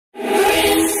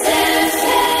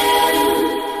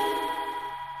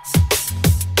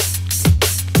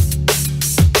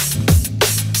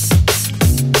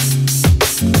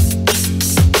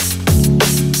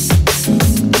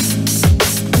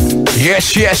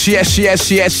Yes, yes, yes,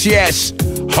 yes, yes, yes.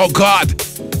 Oh God.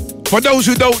 For those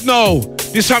who don't know,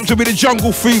 this happens to be the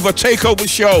Jungle Fever Takeover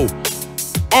show.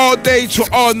 All day to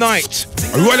all night.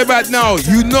 And right about now,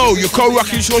 you know your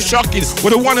co-rocking show shocking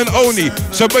with the one and only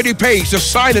Somebody Page, the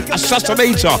silent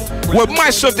assassinator. With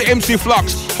myself, the MC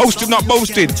Flux, hosted not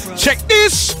boasted. Check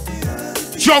this.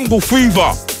 Jungle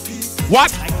Fever.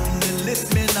 What?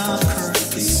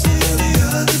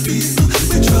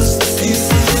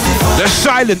 The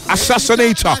silent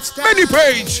assassinator. Many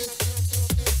Page.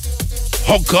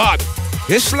 Oh God.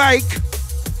 It's like,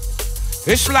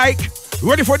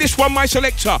 ready for this one, my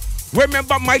selector.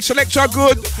 Remember, my selector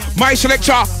good, my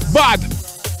selector bad.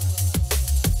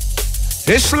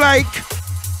 It's like,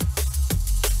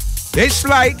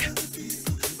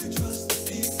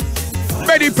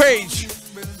 Many Page.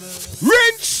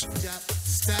 Rinse.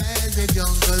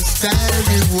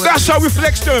 That's how we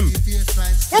flex them.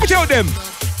 What we tell them?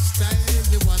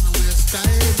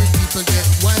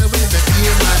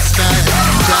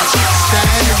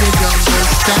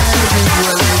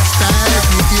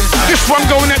 This one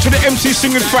going out to the MC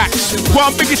singing facts. Go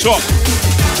on, big it up.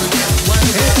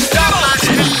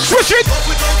 Switch it.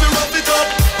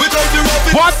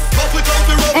 What?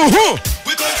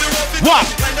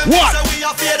 What?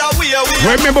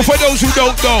 Remember, for those who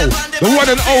don't know, the one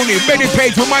and only Many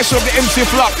Page with myself, the MC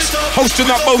Flux, hosting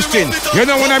not boasting. You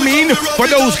know what I mean? For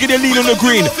those getting lean on the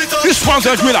green, this one's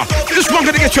a driller. This one's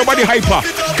gonna get your body hyper.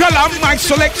 Gala, my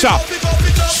selector.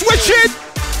 Switch it.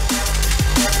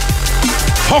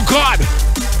 Oh God.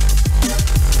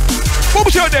 What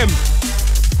we tell them?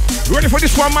 Ready for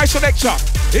this one, my selector?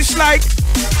 It's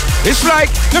like,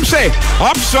 let me say,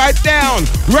 upside down,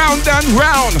 round and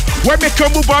round. When make a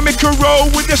move, I make a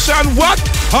roll with the sun. What?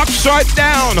 Upside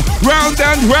down, round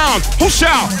and round. Who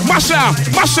sound? My sound,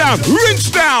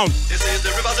 rinse down. This is the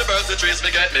river, the birds, the trees,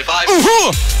 me get me vibe.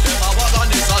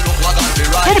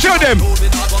 What we tell them?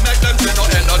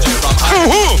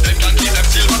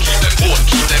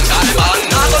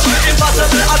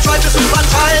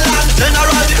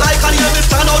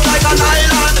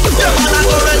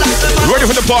 Ready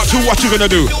for the part two, what you gonna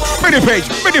do? Many Page.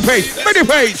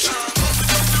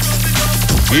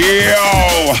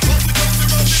 Yo!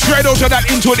 Straight out of that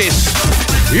into this.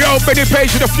 Yo, Many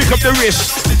Page with a flick of the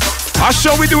wrist. I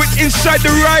saw we do it inside the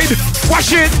ride.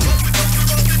 Watch it.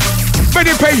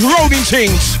 Many Page rolling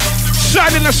things.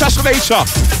 Silent assassinator.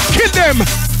 Kill them.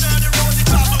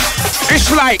 It's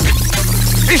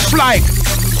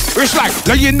like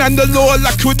laying on the law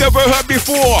like you never heard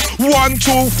before. 1,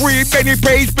 2, 3, Many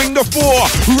Page bring the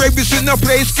 4. Rave is in the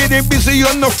place, getting busy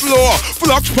on the floor.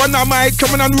 Flux on the mic,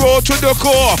 coming and roll to the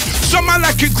core. Some I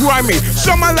like it grimy,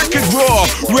 some I like it raw.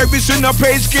 Rave is in the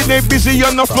place, getting busy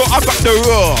on the floor. I got the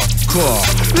raw core.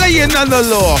 Laying on the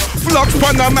law. Flux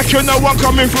on the mic, you know I'm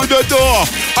coming through the door.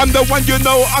 I'm the one you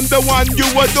know, I'm the one you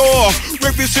adore.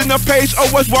 Rave is in the place,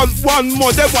 always want one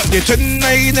more. They want it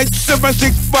tonight, 7,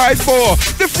 6, 5, 4.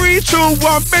 The 3, 2,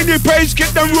 1, Many Page,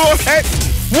 get the raw head.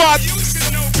 What?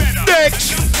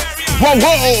 Next.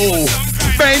 Whoa.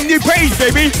 Many Page,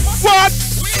 baby. What?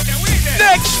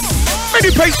 Next. Many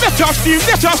Page, let us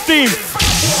team.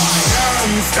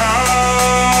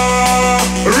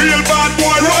 Real bad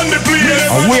boy, run the place.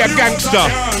 Oh, we are gangster.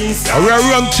 We are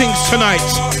run things tonight.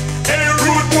 Hey,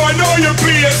 rude boy, know your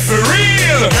place.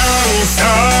 Real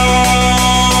gangster.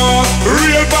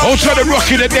 Real bad. Hold tight the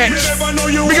rock in the decks.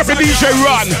 Big up the DJ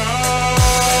Run.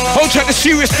 Hold tight the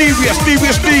serious Devious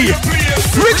D.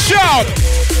 Rich out.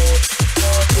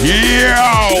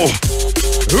 Yo.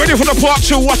 Ready for the part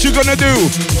two, what you gonna do?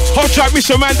 Hold tight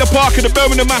Mr. Amanda Parker, the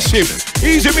Birmingham Massive.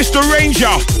 Easy Mr.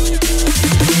 Ranger.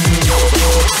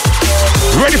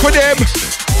 Ready for them?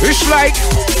 It's like.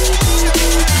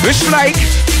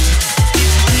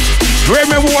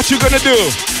 Remember what you gonna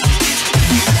do.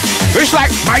 It's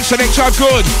like my selector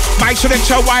good, my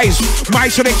selector wise, my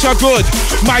selector good,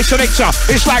 my selector.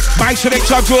 It's like my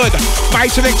selector good, my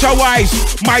selector wise,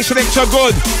 my selector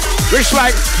good. It's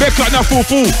like they cut na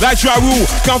fufu, like Jaru,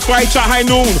 come fight at high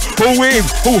noon. Who wave,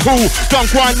 who, don't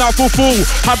cry na fufu.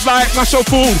 Have like myself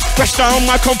food, press down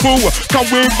my kung fu. Come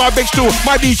with my big stool,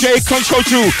 my DJ control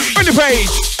too. On the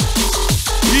Page.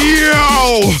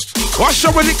 Yo, what's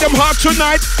up with them hard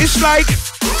tonight? It's like.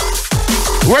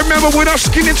 Remember, we're not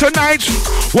skinny tonight.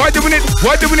 Why doing it?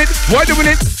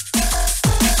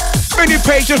 Many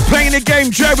Pages playing the game,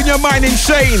 driving your mind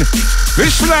insane.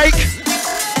 It's like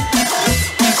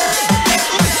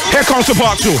Here comes the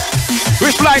part two.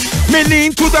 It's like me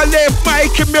lean to the left,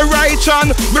 mic in me right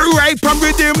hand. Me right and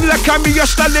rhythm like a me a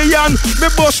stallion. Me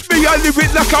bust me a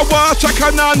lyric like a water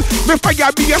cannon. Me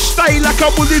fire me a style like a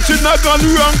bullet in a gun.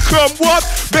 Run come what?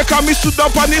 Because me stood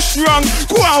up and it's wrong.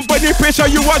 Go on by the pressure,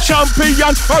 you a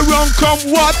champion. Or run come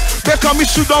what? Because me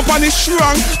stood up and it's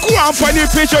wrong. Go on by the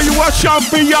pressure, you a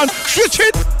champion. Switch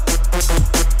it.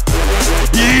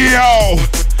 Yo,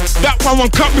 that one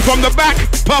cut me from the back.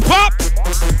 Pop up.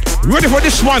 Ready for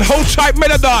this one? Hold tight,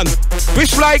 Melodon.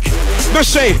 It's like, let's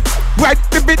say, right,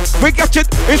 bit, we got it.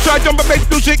 Inside drum bass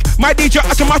music, my DJ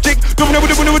automatic. Doing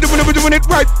it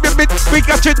right, bit, we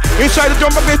got it. Inside the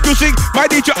drum bass music, my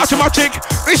DJ automatic.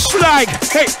 It's like,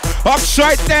 hey,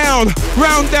 upside down,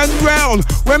 round and round.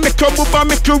 When me come up, I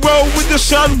make a roll with the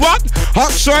sun. What?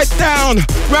 Upside down,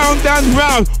 round and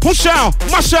round. Who sound?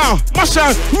 My sound, my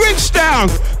sound. Rinse down,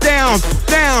 down,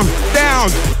 down,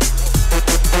 down.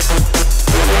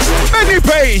 Any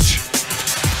Page.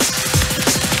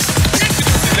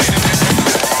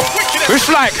 It's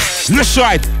like left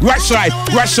side, right side,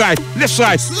 left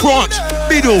side, front,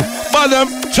 middle, bottom,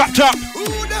 top.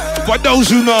 For those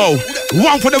who know,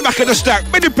 one for the back of the stack.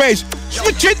 Any Page.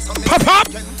 Switch it, pop up.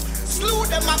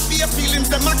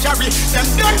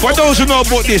 For those who know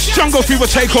about this, Jungle Fever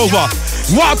takeover.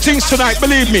 Wild things tonight,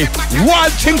 believe me.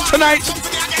 Wild things tonight.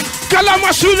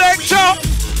 Kalama selector.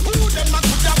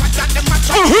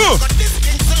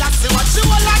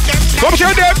 What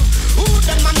you them?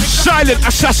 Silent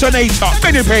assassinator.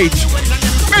 Many Page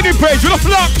with a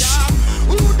flux.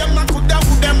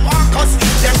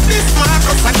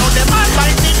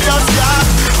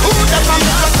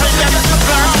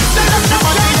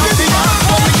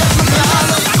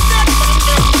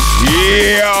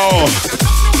 Yo,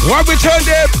 what we tell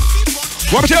them?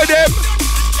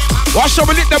 Watch some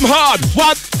hit them hard.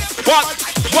 What?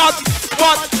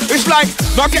 It's like,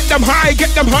 now get them high, ho.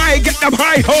 Get them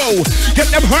high, whoa.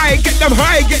 Get them high,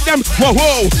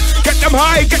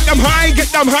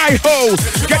 ho.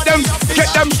 Get them.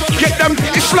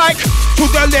 It's like, to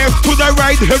the left, to the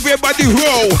right, everybody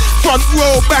roll. Front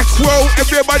row, back row,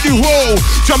 everybody roll.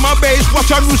 Drum and bass,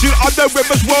 watch our music, other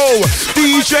rivers roll.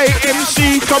 DJ,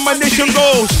 MC, combination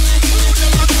goes.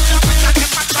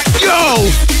 Yo!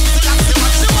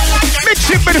 Mix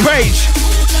it with the Page.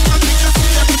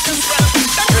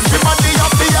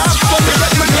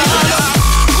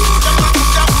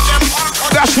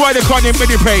 That's why they call him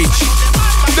Benny Page.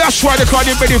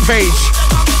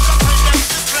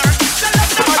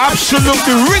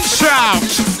 Absolutely rinse out.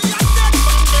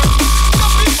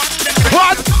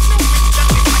 What?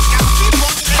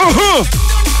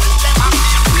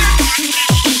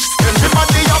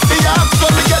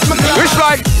 It's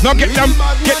like, now get them.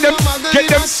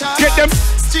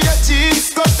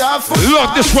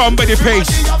 Look, this one, Benny Page.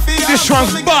 This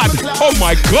one's bad. Oh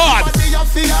my God.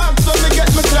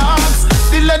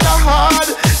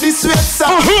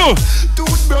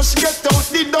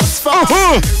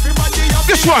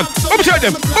 This one. Let me tell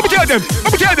them.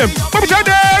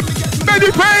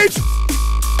 Benny Page.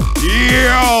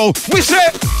 Yo, we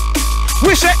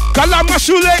say, Kalama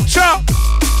selector.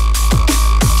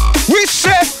 We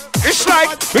say. It's like,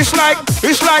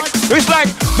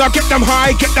 now get them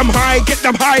high, ho. Get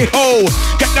them, whoa.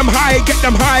 Get them high,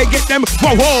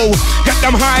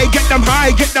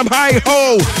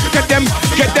 ho. Get them.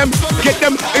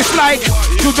 It's like,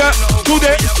 to the.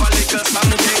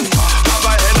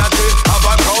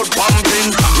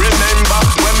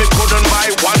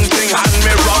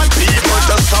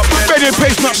 Benny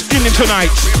Page not skinning tonight.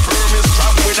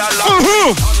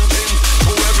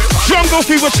 Jungle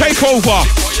Fever takeover.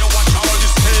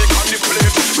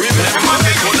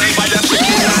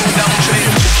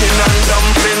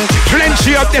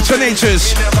 Plenty of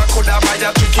detonators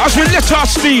as we let our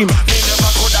steam.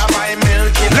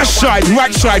 Left side,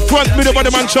 right side, front, middle,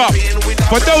 bottom and top.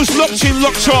 For those locked in,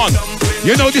 locked on,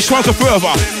 you know this one's a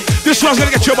forever. This one's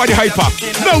gonna get your body hyper.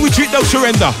 No retreat, no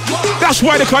surrender. That's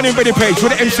why they call him Benny Page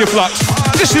with the MC Flux.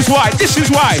 This is why.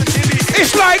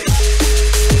 It's like,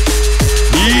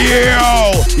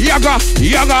 yo, yaga.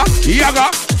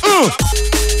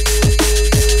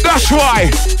 That's why.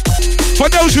 For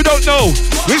those who don't know,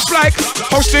 it's like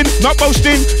hosting, not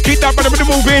boasting. Keep that body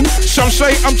moving. Some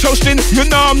say I'm toasting. You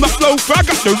know I'm not low. I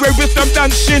got the rave with them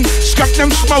dancing. Skunk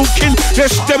them smoking.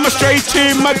 Let's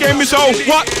demonstrating. My game is all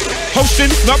what?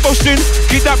 Hosting, not boasting.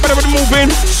 Keep that body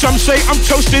moving. Some say I'm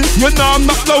toasting. You know I'm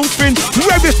not loafing.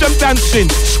 Rave with them dancing.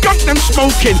 Skunk them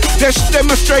smoking. Let's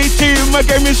demonstrating. My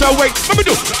game is all wait. What we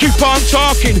do? Keep on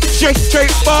talking.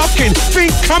 Straight barking. Think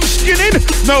I'm skinning?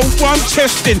 No one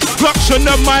testing. Flux on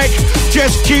the mic.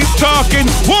 Just keep talking,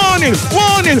 Warning,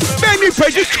 warning, Benny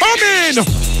Page is coming.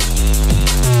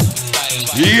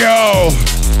 Yo,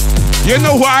 you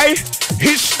know why?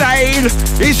 His style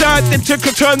is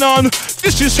identical turn on.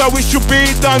 This is how it should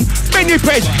be done. Benny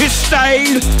Page, his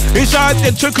style is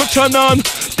identical turn on.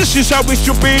 This is how it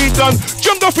should be done.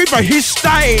 Jungle Fever, his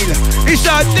style is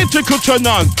identical turn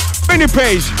on. Benny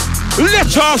Page,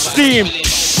 let us steam.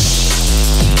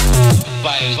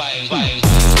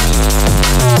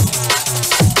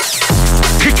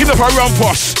 Kicking up our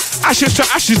rumpus. Ashes to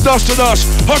ashes, dust to dust.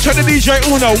 Hot to the DJ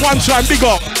Uno, one time, big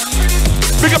up.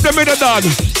 Big up the middle done.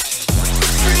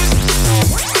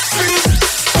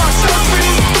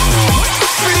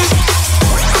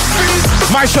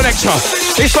 My selector.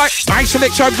 It's like my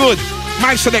selector good.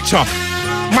 My selector.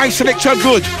 My selector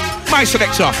good. My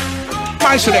selector.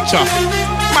 My selector.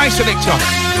 My selector.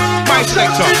 My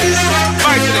selector.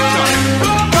 My selector.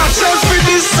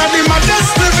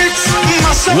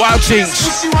 Wild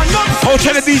things.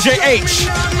 Hotel DJ H.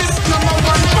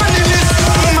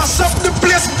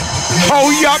 How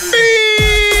ya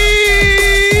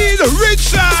mean? Rich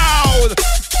sound.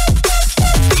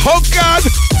 Oh God.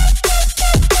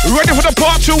 Ready for the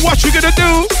part two, what you gonna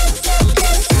do?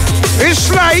 It's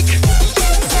like,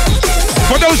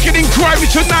 for those getting grimy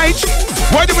tonight,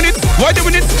 wait a minute, right?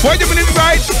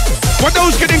 For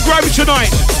those getting grimy tonight,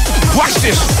 watch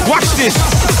this.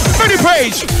 Benny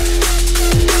Page.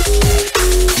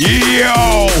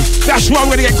 Yo, that's what I'm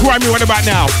gonna get grimy right about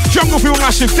now. Jungle Fever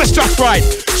Massive, that's just right.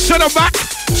 Sit on back,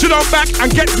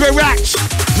 and get relaxed.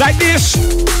 Like this.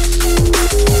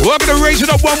 We're gonna raise it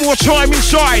up one more time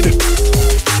inside.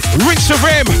 Rinse of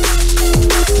him.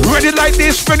 Ready like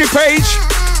this, Benny Page.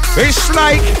 It's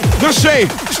like, let's say,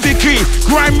 sticky,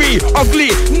 grimy,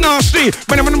 ugly, nasty.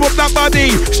 When I'm gonna move that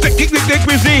body, sticky,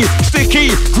 busy,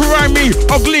 sticky, grimy,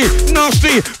 ugly,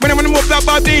 nasty. When I'm gonna move that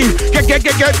body, get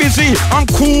busy. I'm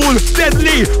cool,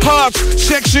 deadly, hot,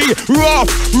 sexy,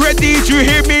 rough, ready to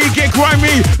hear me get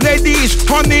grimy. Ladies,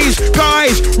 honeys,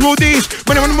 guys, rudies.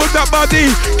 When I'm gonna move that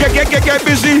body, get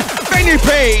busy. Benny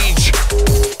Page.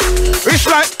 It's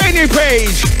like Benny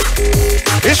Page.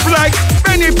 It's like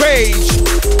Benny Page.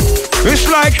 It's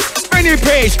like Benny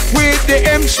Page with the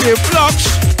MC Flux.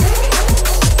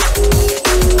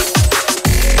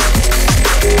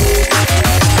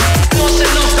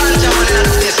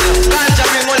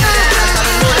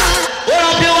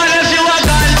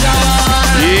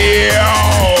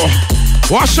 Yeah.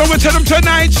 What's over to them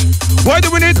tonight? Wait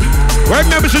a minute.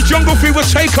 Remember the Jungle Fever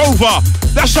takeover.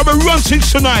 That's how we run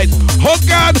things tonight. Oh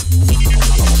God.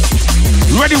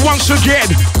 Ready once again.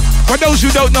 For those who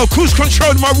don't know, cruise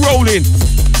control my rolling.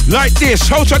 Like this,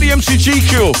 hold to the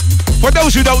MCGQ. For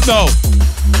those who don't know,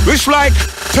 it's like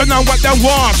turn on what they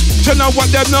want, turn on what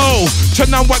they know,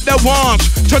 turn on what they want,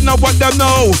 turn on what they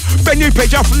know. Benny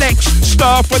Page a flex,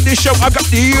 star for this show. I got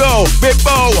the yo, big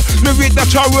bow, lyric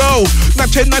that I roll.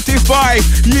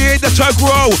 1995, year that I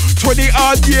grow. 20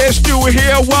 odd years still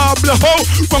here, wobble ho.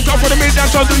 Funk up for the minute,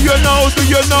 that's all. Do you know?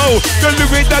 The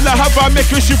lyric that I have, I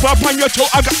make you shift up on your toe.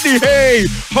 I got the hey,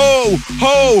 ho,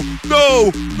 no.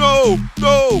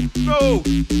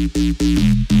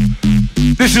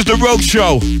 This is the Road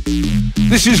Show.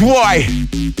 This is why.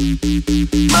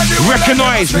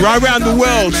 Recognized right around the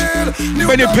world.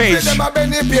 Benny Page.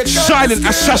 Silent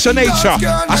assassinator.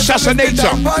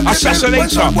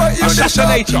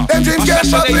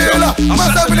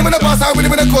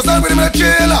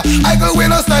 I go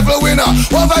win a stifle winner.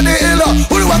 Over the hill.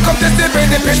 Who do I come to see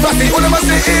Benny Page? Passy, who do I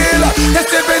see ill? Let's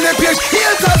see Benny Page.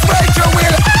 He'll touch right your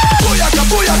will.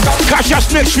 Catch us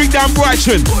next week down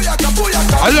Brighton.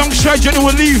 Alongside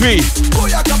General Levy.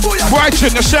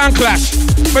 Brighton, the sound class.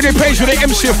 Benny Page with the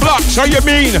MC Flux. How you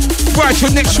mean?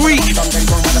 Brighton next week.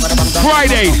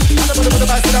 Friday.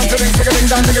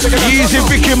 Easy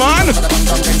Vicky man.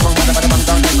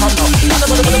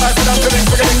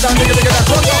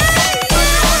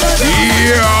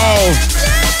 Yo.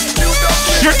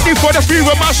 Strictly for the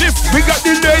Fever Massive. We got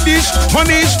the ladies,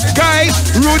 honeys, guys,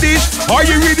 rudies. Are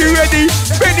you really ready?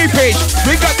 Benny Page.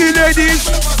 We got the ladies.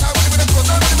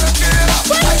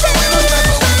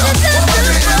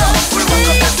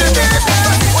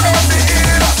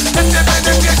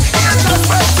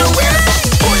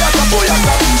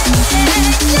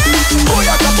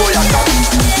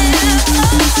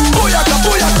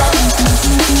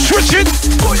 Switch it.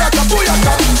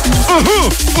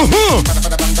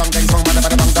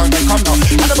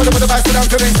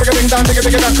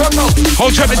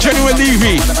 Hold up the General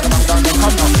Levy.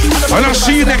 And I'll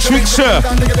see you next week, sir.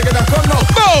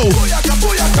 Bo!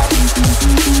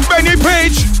 Benny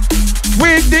Page.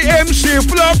 with the MC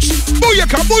Flux.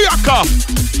 Booyaka, booyaka.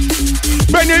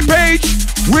 Benny Page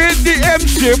with the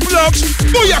MC Flux.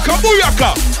 Booyaka,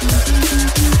 booyaka.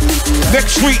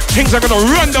 Next week, things are gonna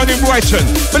run down in Brighton.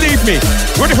 Believe me.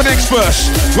 Ready for the next verse.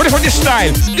 Ready for this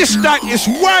style. This style is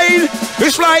wild.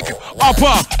 It's like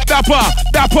upper, dapper,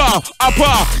 dapper,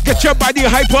 upper. Get your body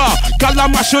hyper.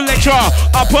 Kalama selector.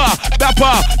 Upper,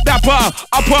 dapper, dapper,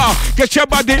 upper. Get your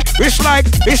body. It's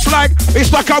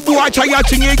like a boy trying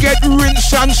to get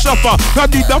rinse and suffer. No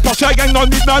need no passion, no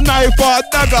need no knife or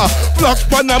dagger. Flux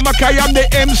Panama, I am the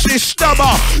MC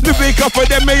Stabber. The big up for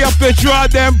them, may have to draw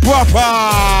them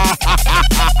proper.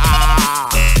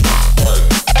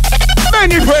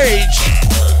 Benny Page.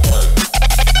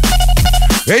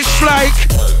 It's like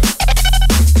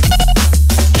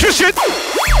kiss it.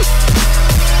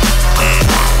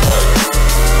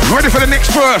 Ready for the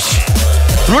next verse?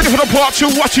 Ready for the part 2?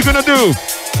 What you gonna do?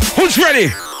 Who's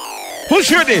ready? Who's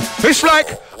ready? It's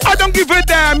like I don't give a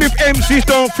damn if MCs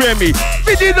don't frame me.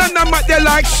 We didn't know what they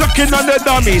like sucking on the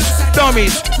dummies.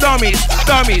 Dummies, dummies,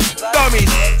 dummies, dummies, dummies,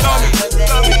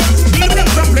 dummies.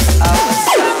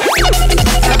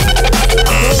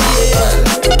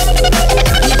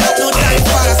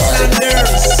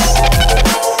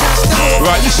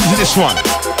 Right, listen to this one.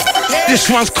 This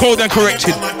one's called and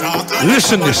corrected.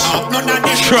 Listen this.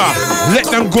 Try. Let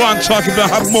them go and talk if they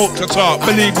have more to talk.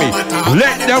 Believe me.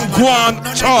 Let them go and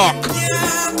talk.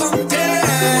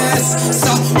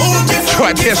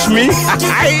 Try test me.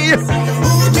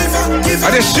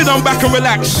 I just sit on back and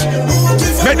relax.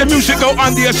 Make the music go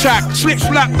on the attack. Slick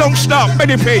flat, don't stop.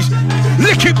 Benny Page.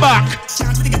 Lick it back.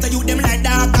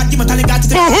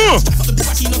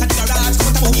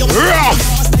 Rough.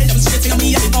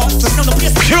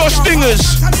 Pure stingers.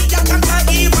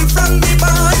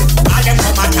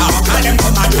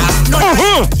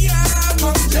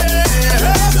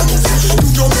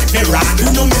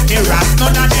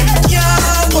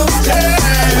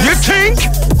 You think?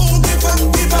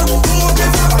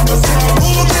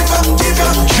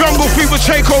 Jungle Fever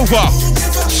Takeover.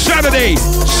 Saturday,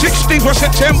 16th of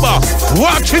September.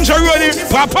 What things are running?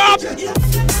 Pop up.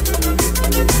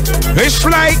 It's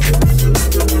like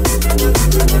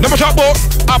number top boat.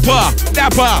 Upper,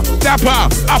 dapper, dapper,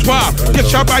 upper.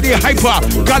 Get your body hyper.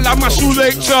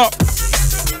 Galamasulator.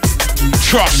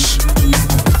 Trust.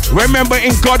 Remember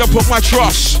in God I put my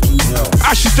trust.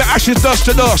 Ashes to ashes, dust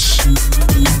to dust.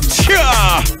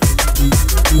 Yeah.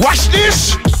 Watch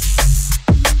this.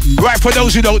 Right, for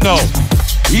those who don't know.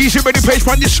 Easy Benny Page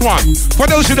on this one. For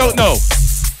those who don't know.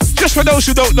 Just for those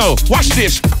who don't know. Watch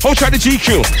this. Hold tight the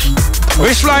GQ.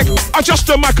 It's like adjust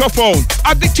the microphone.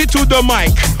 Addicted to the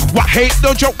mic. What hate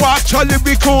don't drop water,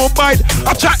 lyrical bite.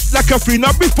 Attack like a fiend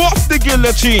before the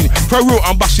guillotine. Peru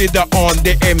ambassador on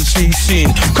the MC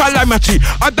scene. Calamity,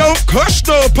 I don't curse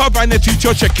no vanity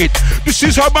to check it. This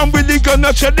is how I'm really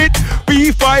gonna tell it.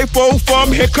 B50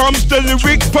 from here comes the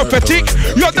lyric prophetic.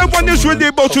 You're the one who's really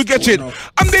about to get it.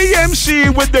 I'm the MC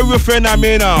with the refrain, I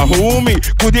mean homie.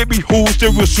 Could it be who's the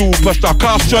superstar?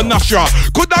 Castor Nasha.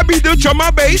 Could I be the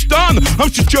drummer bass done? I'm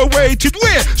situated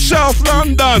where? South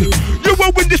London. You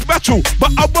will win this battle,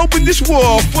 but I will win this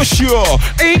war for sure.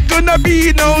 Ain't gonna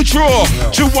be no draw.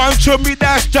 2-1 to me,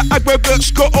 that's the aggregate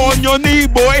score on your knee,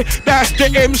 boy. That's the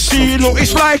MC law.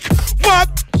 It's like,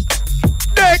 what?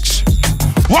 Next.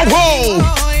 Whoa, whoa.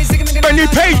 Benny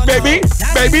Page, baby.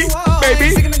 Baby,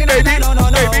 baby, baby,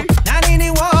 baby.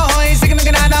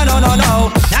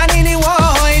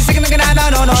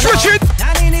 Switch it.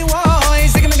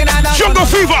 Jungle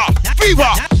Fever.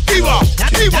 Fever, fever,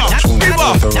 fever,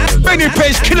 fever. Benny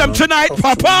Page, kill him tonight,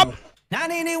 pop up. No.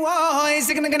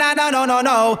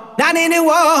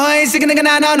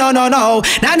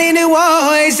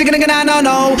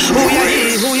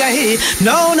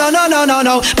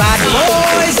 Bad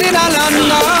boys in a London,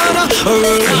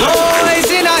 rude boys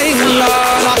in a England,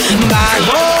 bad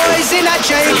boys in a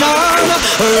Jamaica,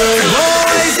 rude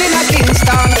boys in a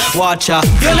Kingston. Watch out,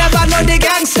 you never know the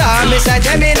gangster, me say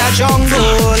them in a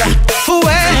jungle.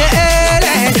 Well,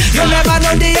 you never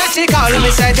know the article,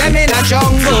 me say them in a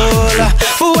jungle.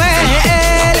 Well,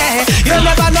 you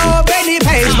never know Benny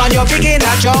Page, man, you're big in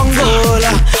a jungle.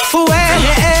 Well,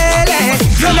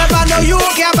 you never know you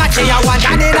can't match you one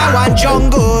and in a one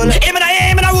jungle. Aim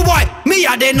in a boy, me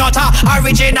a the nutter,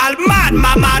 original mad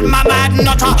nutter,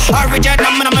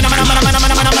 original nutter, original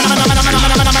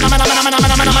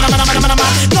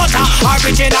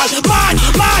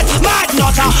mad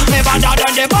nutter. Me better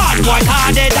than the bad boy,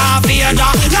 cause they don't fear the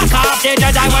lock off the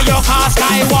Jedi when you cast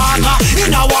Skywalker.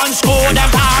 In a one school, them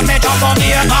time it up on me.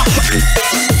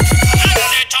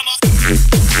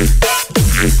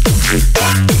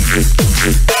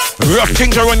 Rough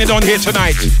things are running on here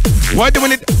tonight. Why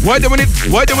doing it? Why doing it?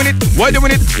 Why doing it? Why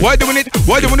doing it? Why doing it?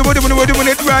 Why doing it? Why doing it? Why doing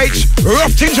it? Right.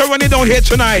 Rough things are running on here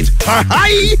tonight.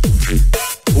 Hi.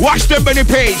 Watch them, Benny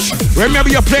Page.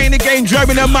 Remember, you're playing the game,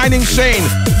 driving their mind insane.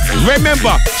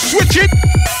 Remember, switch it.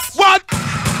 What?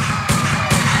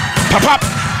 Pop up.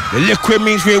 The liquid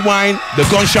means rewind. The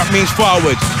gunshot means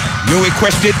forward. You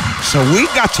requested, so we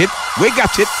got it. We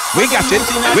got it. We got it.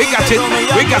 We got it.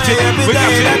 We got it. We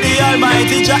got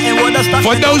it.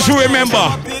 For those who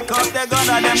remember,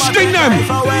 sting them.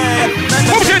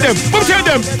 Boom them. Boom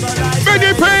them.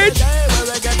 Benny Page.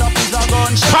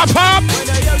 Pop up.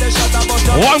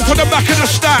 One for the back of the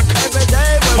stack.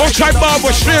 Outside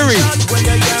Barbara Sherry.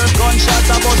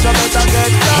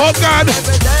 Oh God.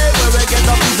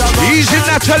 Easy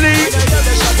Natalie.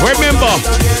 Remember,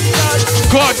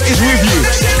 God is with you.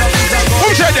 Let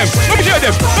me tell them. Let me tell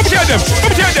them. Let me tell them. Let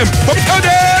me tell them. Let me tell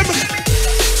them.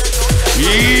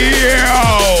 Yo.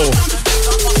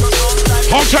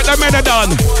 Outside the men are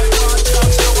done.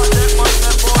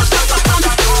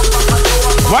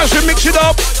 Once we mix it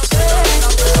up,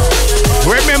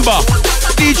 remember,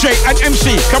 DJ and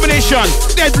MC combination,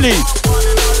 deadly.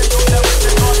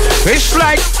 It's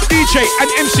like DJ and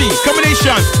MC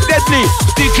combination, deadly,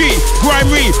 sticky,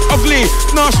 grimy, ugly,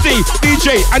 nasty.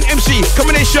 DJ and MC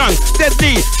combination,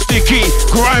 deadly, sticky,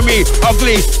 grimy,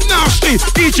 ugly, nasty.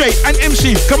 DJ and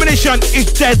MC combination is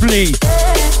deadly.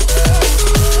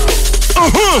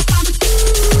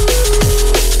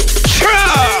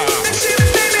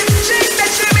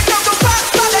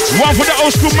 One for the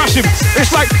old school massive.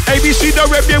 It's like ABC, the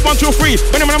rave, 1, 2, 3.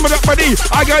 When I'm that body,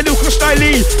 I got Lucas style.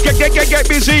 Get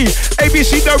busy.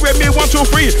 ABC, the rave, 1, 2,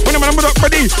 3. When I'm that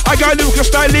body, I got Lucas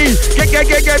style.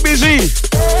 Get busy.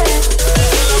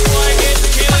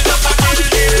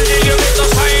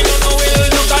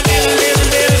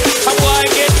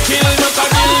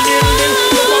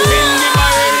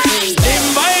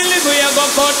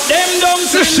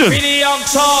 Listen.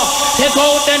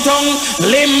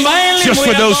 Just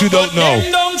for those who don't know.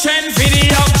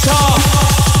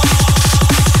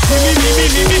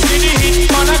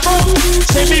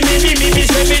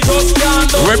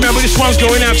 Remember, this one's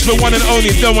going out to the one and only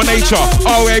Dominator.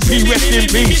 R.A.P. rest in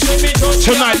peace.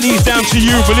 Tonight leads down to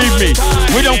you, believe me.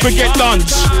 We don't forget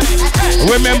dance.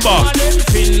 Remember,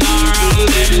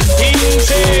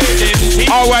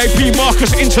 R.I.P.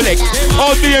 Marcus Intellect.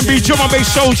 All DMB drum and bass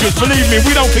soldiers, believe me,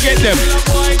 we don't forget them.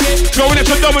 Going out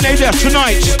to Dominator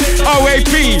tonight.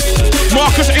 R.A.P.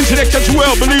 Marcus Intellect as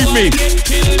well, believe me.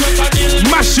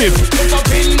 Massive.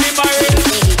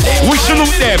 We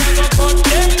salute them.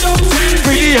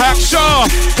 Pretty hacksaw,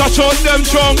 got on them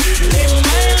tongue.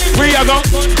 We are gone.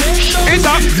 Is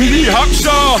that pretty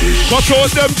hacksaw, got on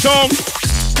them tongue.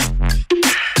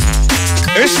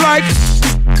 It's like,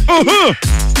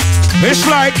 it's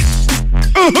like,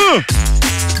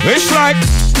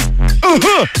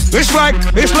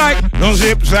 it's like, don't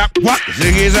zip zap, what?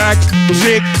 Ziggy zag,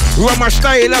 zig. Run my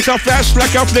style as a flash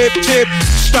like a flip tip.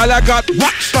 Style I got,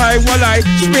 what style will I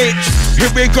spit?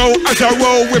 Here we go as I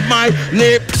roll with my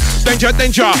lip. Danger,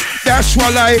 danger, that's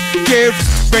what I give.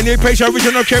 Benny Page,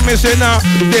 original chemist in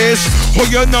this. Who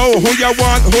you know, who you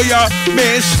want, who you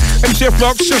miss. MC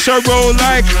Flux, just a roll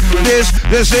like this.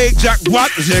 The zigzag,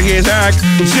 what? Ziggy zag,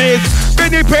 zig.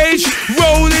 Benny Page,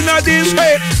 rolling on this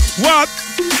head. What?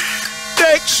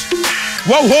 Next.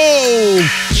 Whoa, whoa.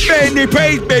 Benny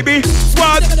Page, baby.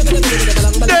 What?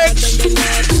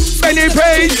 Next. Benny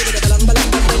Page.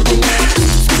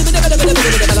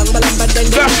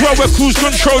 That's why we're cruise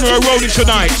controlling and rolling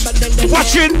tonight.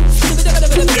 Watching.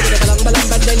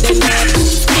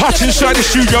 Hot inside the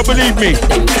studio, believe me.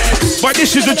 But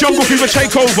this is the Jungle Fever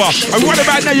takeover. And right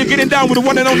about now, you're getting down with the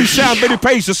one and only sound, Benny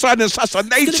Page, the silent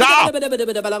assassinator.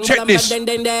 Check this.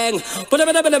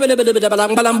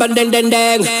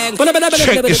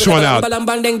 Check this one out.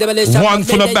 One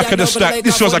from the back of the stack.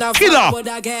 This was a killer.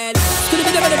 You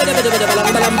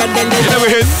never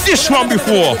heard this one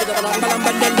before.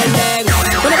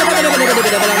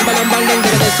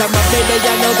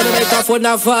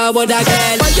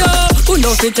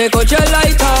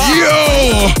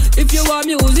 Yo! If you want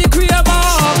music,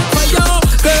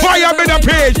 fire in the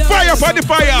page, fire for the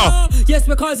fire. Yes,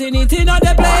 because you need to know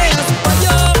the place.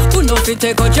 Who knows if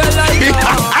take out your life?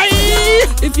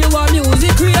 If you want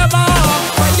music,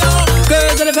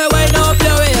 girls, and if I wind up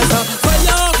your waist,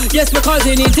 yes, because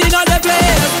you need to know the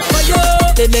place.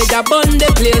 They made a bun, they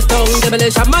place down. The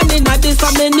militia man in this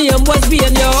family name was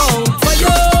being young.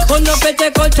 On no fait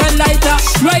culture lighter.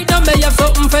 Right now me have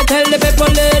something for tell the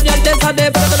people.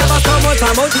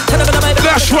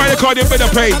 That's why they call him Better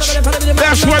Page.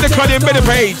 That's why they call him Better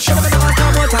Page.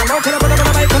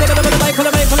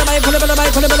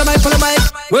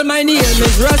 Well, my name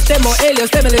is Rastemo Alias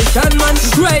Demolition Man.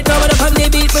 Right now with the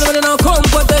beat, but no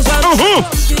competition.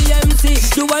 MC,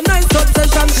 do a nice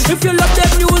obsession. If you love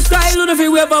them new style, if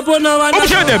you wave up on a one. Come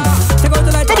check them.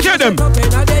 Come check them.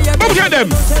 Come check them.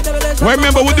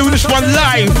 Remember, we're doing this one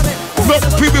live, not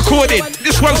pre-recorded.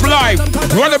 This one's live.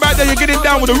 Right about there, you're getting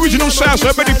down with the original sound,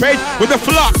 so Better Page with the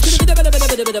Flux.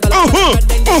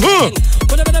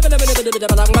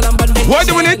 What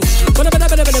doing it?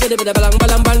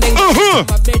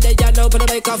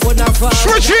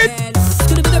 Switch it.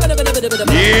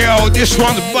 Yo, this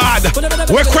one's bad.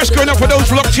 Request going up for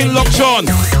those locked in, locked on.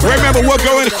 Remember, we're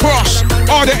going across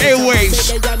all the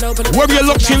airwaves. Whether you're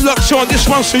locked in, locked on, this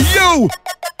one's for you.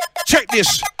 Check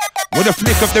this. With a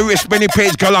flick of the wrist, Benny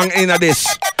Page galang into this.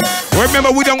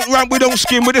 Remember, we don't ramp, we don't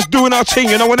skim, we're just doing our thing,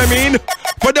 you know what I mean?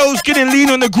 For those getting lean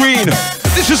on the green,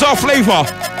 this is our flavor.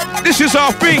 This is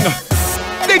our thing.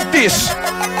 Dig this.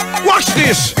 Watch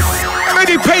this.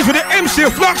 Benny Page with the MC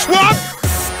Flux, what?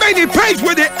 Benny Page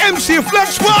with the MC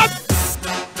Flux, what?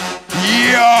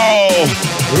 Yo.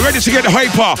 Ready to get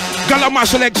hyper. Galama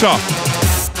selector.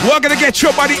 We're gonna get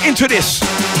your body into this.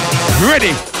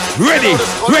 Ready. Ready,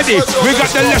 ready. We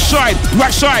got the left side,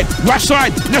 right side, left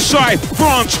side,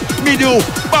 front, middle,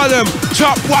 bottom,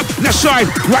 top, what? Left side,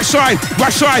 right side,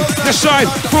 left side,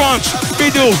 front,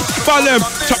 middle, bottom,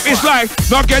 top. It's like,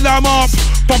 now get them up,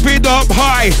 pump it up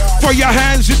high. Put your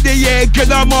hands in the air, get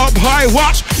them up high.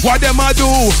 Watch what them I do,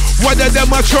 what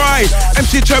them I try.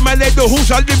 MC Terminator,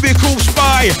 who's a lyrical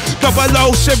spy?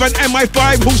 007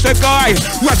 MI5, who's the guy?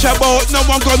 Watch about, no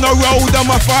one gonna roll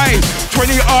them a fine.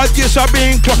 20 odd years I've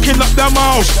been clocking up the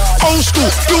mouse. Old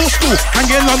school, new school,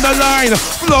 hanging on the line.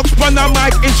 Flux on the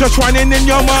mic, intertwining in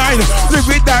your mind. Live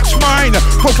it, that's mine,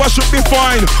 purpose should be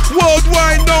fine.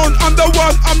 Worldwide known, I'm the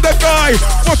one, I'm the guy.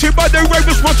 Wanted by the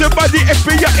ravers, wanted by the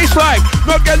FBI. It's like,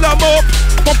 no, get them up,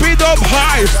 pump it up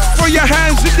high. Throw your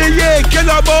hands in the air, get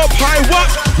them up high.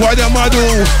 What them I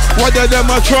do, what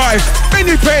them I try?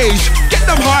 Benny Page, get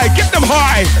them high, get them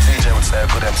high. DJ would say a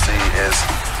good MC is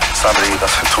somebody who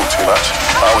doesn't talk too much.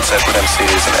 I would say a good MC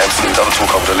is an MC who doesn't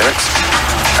talk over the lyrics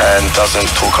and doesn't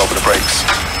talk over the breaks.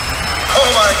 Oh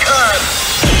my God!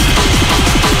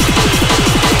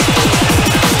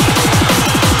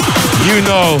 You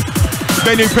know,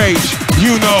 Benny Page,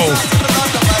 you know.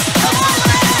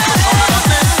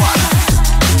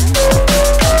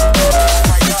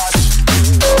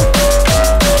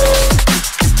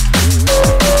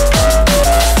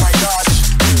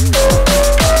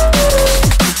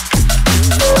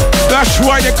 That's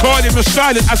why they call him the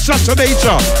silent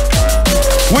assassinator.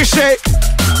 We say,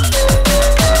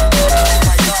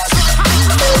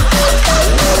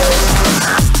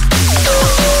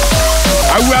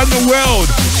 around the world,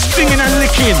 stinging and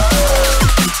licking.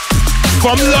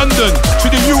 From London to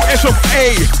the US of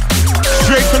A,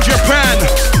 straight from Japan,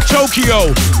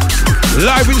 Tokyo,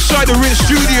 live inside the Rinse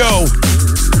studio.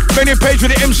 Benny Page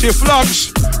with the MC Flux.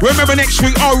 Remember next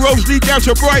week, our roads lead down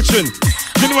to Brighton.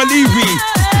 General Levy,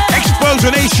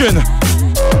 Explosion Nation.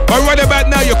 But right about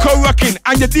now, you're co-rocking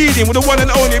and you're dealing with the one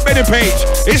and only Benny Page.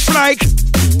 It's like,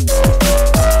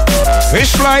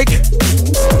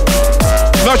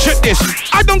 now check this.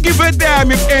 I don't give a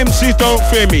damn if MCs don't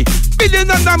fear me.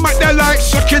 Billion and them at their like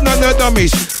sucking on the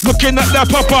dummies. Looking at their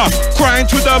papa, crying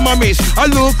to the mummies. I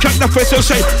look at the face and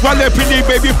say, well, pretty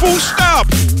baby, full stop.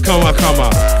 Come on,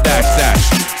 dash.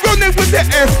 Running with the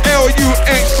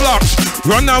FLUX Flux.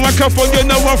 Run now and come from, you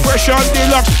know I'm fresh on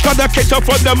deluxe. Got the cater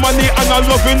for the money and I'm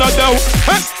loving the dough.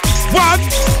 What?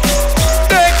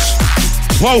 Next.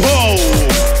 Whoa.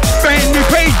 Benny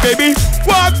Page, baby.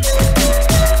 What?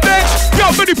 Next.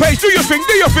 Yo, Benny Page, do your thing.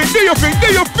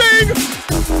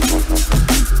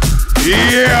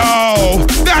 Yo,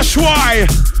 that's why.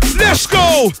 Let's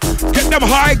go. Get them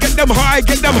high.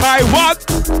 What?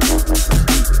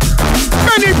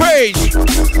 Benny Page.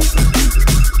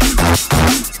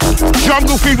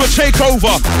 Jungle Fever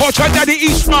takeover. Watch out, Daddy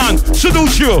Eastman.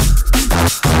 Salute you.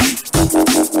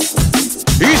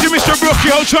 Easy, Mr. Brookie.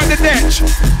 Hold tight the net.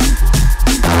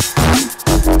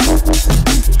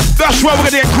 That's why we're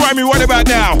gonna get grimy right about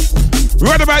now.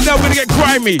 We're gonna get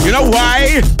grimy. You know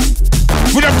why?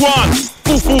 We have one.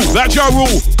 Foo, that's your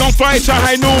rule. Come fight to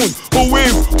high noon. Who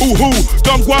with, who,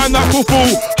 don't go on that foo.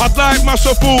 Hot like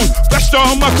muscle food. Best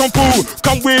on my kung fu.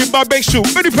 Come with my big suit.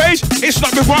 Many page, it's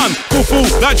not the one. Foo,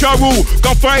 that's your rule.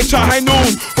 Come fight to high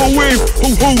noon. Who with,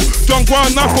 who, don't go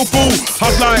on that foo.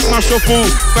 Hot like muscle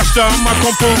food. Best on my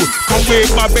kung fu. Come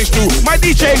with my big suit. My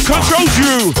DJ controls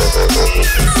you.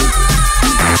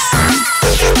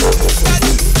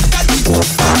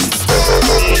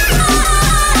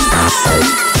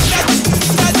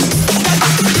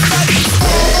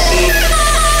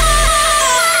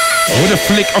 With a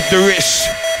flick of the wrist,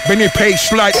 Benny Page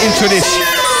slide into this.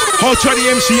 Hold to the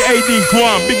MC AD,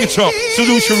 Guam, big it up.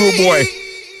 Salute you, rude boy.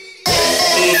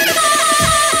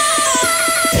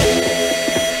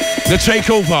 The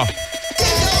takeover.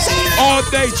 All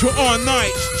day to all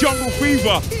night, jungle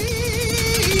fever.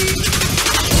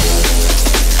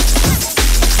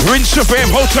 Rinse of him,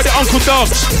 hold to the Uncle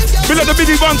Dogs. Below the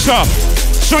Biddy Bunter.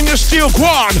 Sonia Steele,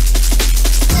 Guan.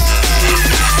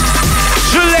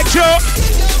 Selector.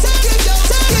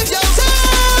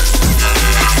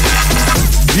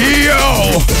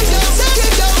 Yo.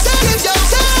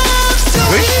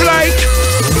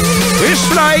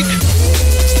 It's like.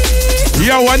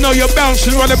 Yo, I know you're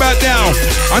bouncing right about now.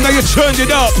 I know you turned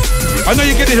it up. I know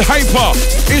you're getting hyper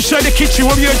inside the kitchen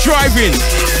when you're driving.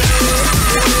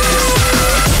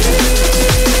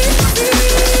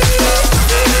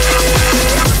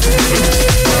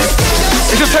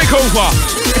 It's a takeover.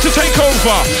 It's a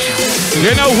takeover.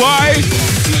 You know why?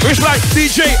 It's like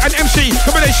DJ and MC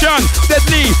combination,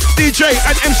 deadly. DJ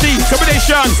and MC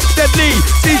combination, deadly.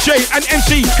 DJ and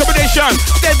MC combination,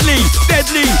 deadly,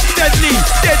 deadly, deadly,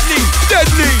 deadly,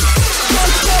 deadly.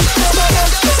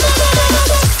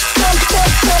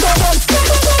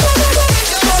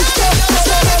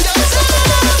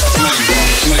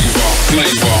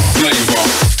 Flavor.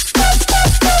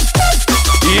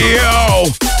 Yo,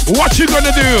 what you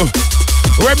gonna do?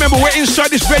 Remember, we're inside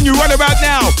this venue right about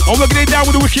now, and we're getting down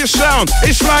with the wicked sound.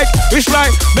 It's like, let's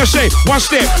say, one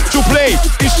step to play,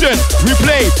 instant,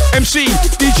 replay, MC,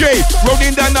 DJ,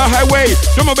 rolling down the highway,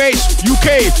 drum and bass,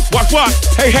 UK, what,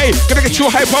 hey, gonna get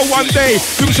you hyper one day,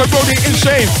 doing some rolling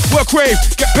insane, work rave,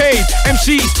 get paid,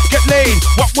 MCs, get laid,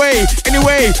 what way,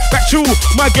 anyway, back to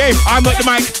my game, I'm at the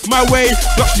mic, my way,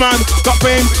 Fluxman, got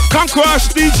fame, come cross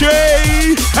DJ,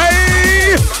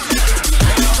 hey!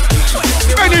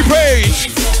 Benny Page.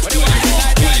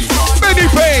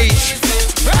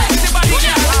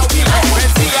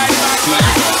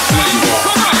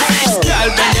 Girl,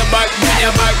 bend your back.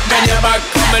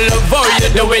 Come and love how you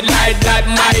do it like that,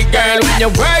 my girl. When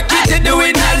you work it, you do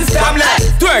it non-stop.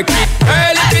 Twerk it,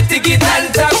 early, pick it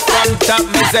and top. From top,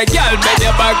 me say, girl, bend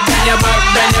your back.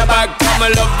 Come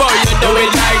and love how you do it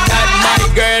like that, my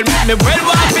girl. Me well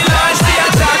want me launch the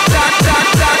attack.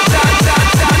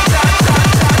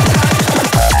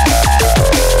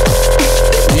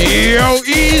 Yo,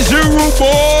 easy, rude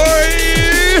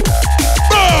boy.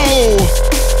 Oh,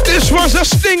 this was a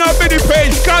stinger, Benny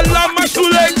Page. Kalama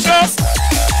selector.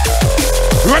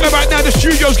 Right about now, the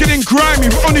studio's getting grimy.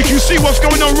 Only you see what's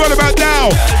going on right about now.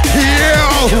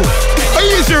 Yo,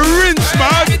 easy rinse,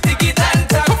 man.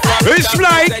 It's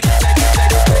like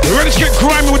we're ready to get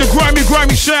grimy with a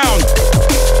grimy sound.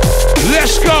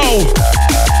 Let's go.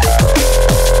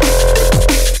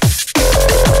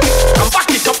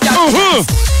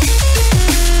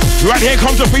 Right, here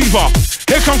comes the fever.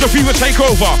 Here comes the fever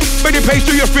takeover. Benny Page,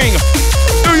 do your thing.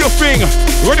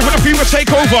 Ready for the fever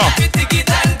takeover.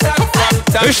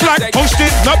 It's like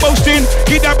hosting, not boasting.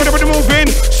 Keep that bit of moving.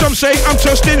 Some say I'm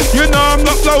trusting. You know I'm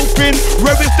not loafing.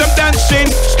 Revis them dancing.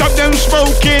 Stop them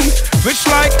smoking. It's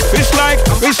like.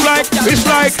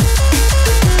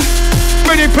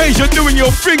 Benny Page, you're doing your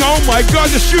thing. Oh my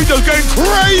God, the studio's going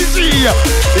crazy. Yo.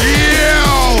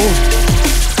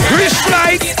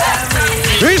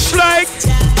 It's like,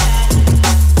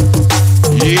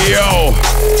 yo,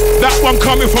 that one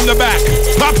coming from the back.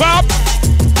 Pop up,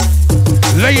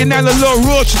 laying down the low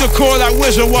raw to the core like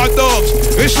Wizard Wild Dogs.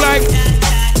 It's like,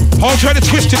 I'll try to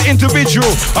twist it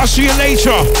individual. I'll see you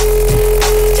later.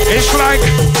 It's like,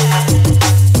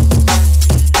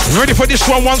 ready for this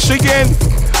one once again.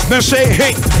 Then say,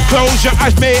 hey, close your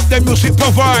eyes, make the music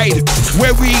provide.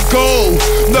 Where we go,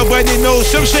 nobody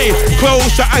knows. Some say,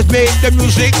 close your eyes, make the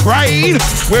music right.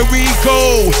 Where we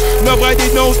go, nobody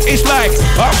knows. It's like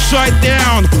upside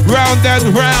down, round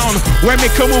and round. When we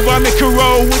come over, make a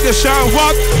roll with the sound.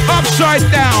 What? Upside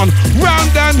down,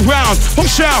 round and round. Oh,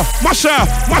 sound, my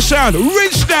sound,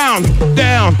 rinse down.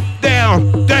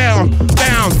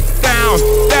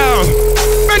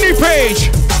 Benny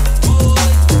Page.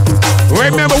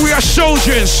 Remember, we are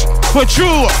soldiers. For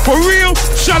true, for real,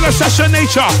 sound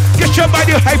assassinator. Get your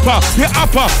body hyper, the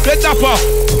upper, the dapper.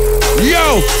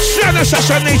 Yo, sound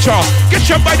assassinator. Get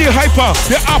your body hyper,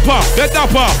 the upper, the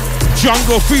dapper.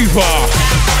 Jungle fever.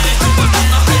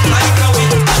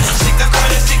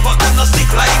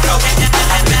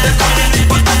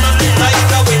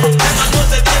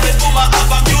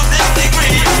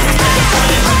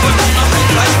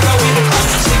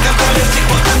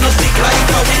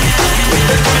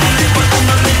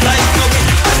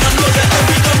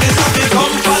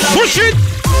 Push it!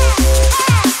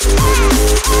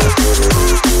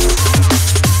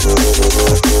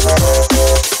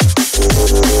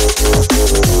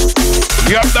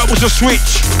 Yep, that was a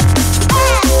switch.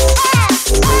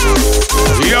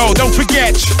 Yo, don't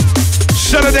forget,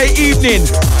 Saturday evening,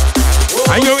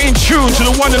 and you're in tune to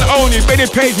the one and only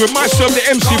Page with myself, the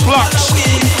MC Flux.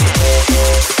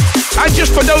 And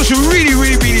just for those who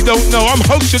really don't know, I'm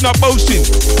hosting, not boasting.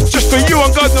 Just for you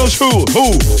and God knows who.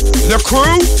 Who? The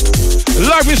crew?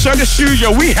 Live inside the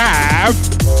studio, we have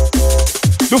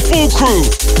the full crew.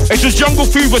 It's a Jungle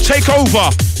Fever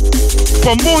takeover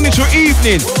from morning to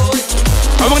evening.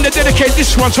 I'm going to dedicate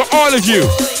this one to all of you.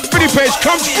 Page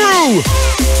comes through.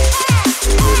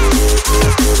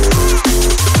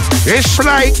 It's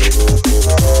like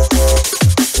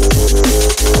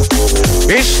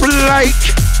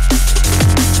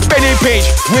Benny Page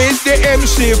with the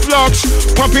MC Flux.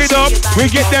 Pump it up, we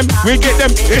get them.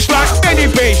 It's like Benny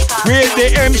Page with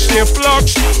the MC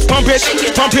Flux. Pump it.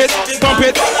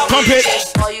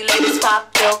 All you ladies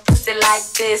pop your pussy like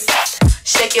this.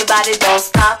 Shake your body, don't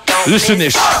stop, don't listen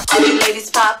this. All you ladies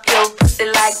pop your pussy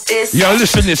like this. Yo,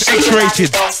 listen this.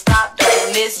 X-rated. Don't stop,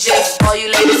 don't miss. Just all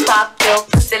you ladies pop your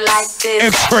pussy like this.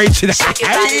 X-rated. Shake your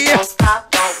body, don't stop,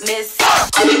 don't miss.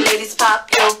 All you ladies pop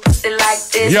your pussy like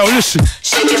this. Yo, listen.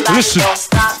 Shake your body, don't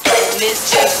stop, don't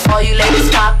miss. Just all you ladies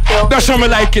pop your. That's how I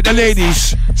like it, the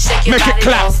ladies. Make it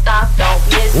clap. Don't stop, don't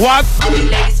miss. What? All you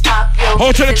ladies pop your.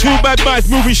 Hold to the two bad boys,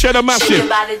 movie Shadow Massive.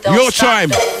 Your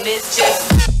time.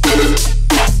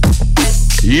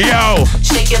 Yo.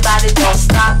 Shake your body, don't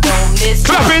stop, don't miss.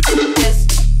 Clap it.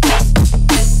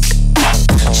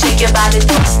 Shake your body,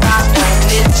 don't stop, don't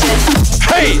miss.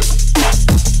 Hey.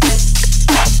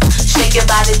 Shake your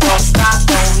body, don't stop,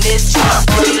 don't miss.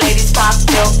 All you ladies pop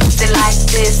your pussy like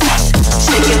this.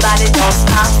 Shake your body, don't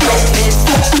stop, don't miss.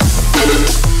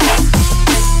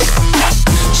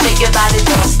 Shake your body,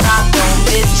 don't stop, don't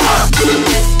miss.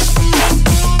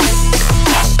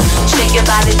 Shake your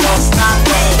body, don't stop,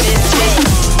 don't miss.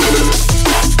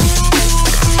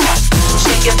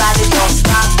 Shake your body, don't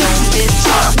stop, don't miss.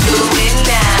 Do it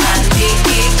now, get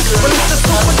good. Well, it's the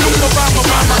super duper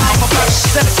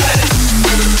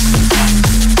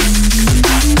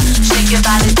shake your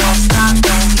body, don't stop,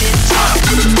 don't miss.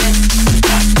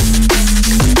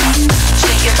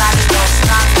 Shake your body, don't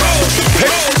stop, don't miss.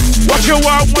 Hey, what you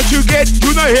want, what you get,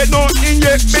 you not hit nothing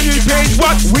yet. Benny Page,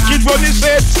 what wicked running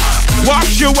said. What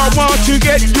you want to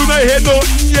get, you not hit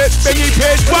nothing yet. Benny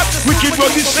Page, what wicked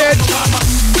running said.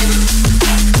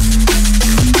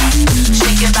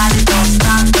 Shake your body, don't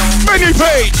stop, don't miss. Benny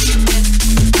Page.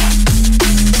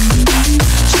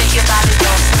 Shake your body,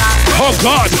 don't stop, don't miss. Oh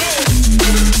God.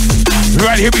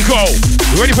 Right, here we go.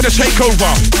 Ready for the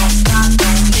takeover.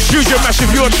 Studio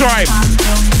Massive, your time.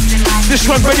 This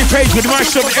one, Benny Page with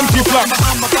myself, MC Flux.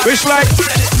 It's like,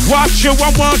 what you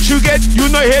want to get, you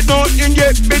know head nothing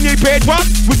yet. Benny Page, what?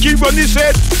 We keep on this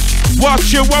head. What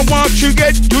you want to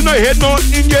get, you know head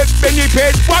nothing yet. Benny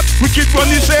Page, what? We keep on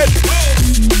this head.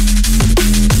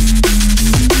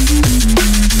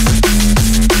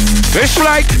 It's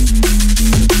like,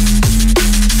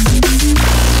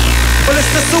 well,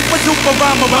 it's the super duper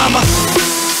bomber.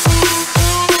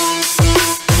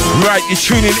 Right, you're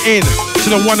tuning in to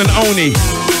the one and only.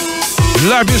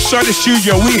 Live inside the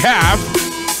studio, we have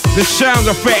the sound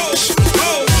effects.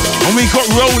 And we got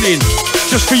rolling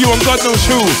just for you and God knows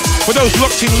who. For those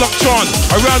locked in, locked on,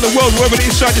 around the world, wherever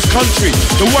inside this country.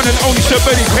 The one and only Sir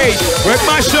Benny Page. With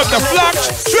myself, the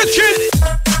Flux, switching.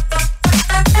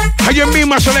 How you mean,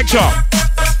 my selector?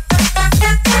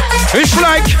 It's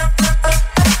like,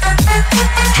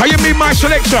 how you mean, my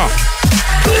selector?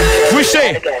 We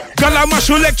say, Gala my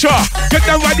selector, get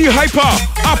that body hyper,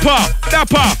 upper,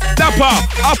 dapper,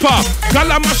 upper.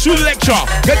 Gala my selector,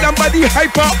 get that body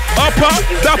hyper, upper,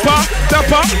 dapper.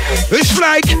 It's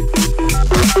like,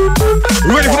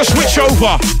 ready for the switch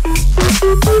over,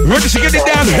 ready to get it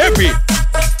down heavy.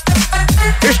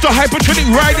 It's the hypertonic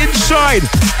right inside.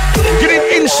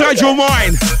 Getting inside your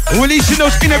mind. Releasing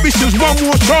those inhibitions one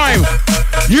more time.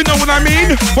 You know what I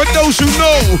mean? For those who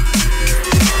know.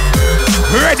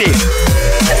 Ready.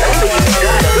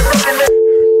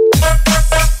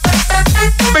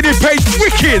 Benny Page,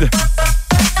 wicked.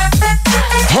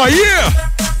 Oh yeah.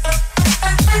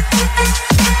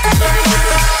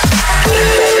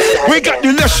 We got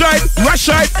the left side, right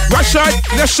side, left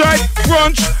side,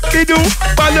 front, middle,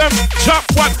 bottom, top,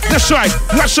 one, left side,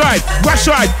 right side,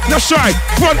 left side,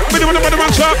 front, middle,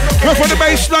 top, go for the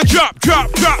bass, now drop.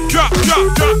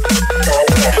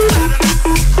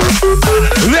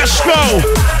 Let's go.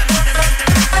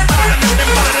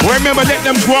 Remember, let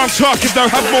them go and talk if they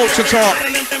have more to talk.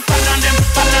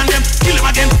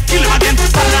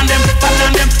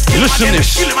 Listen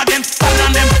this.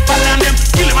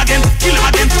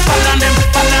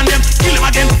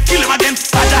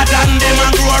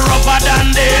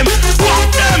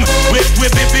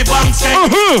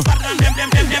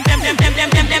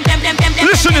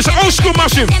 Listen this, old school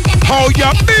massive. How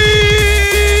ya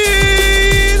mean?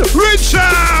 Rich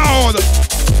sound.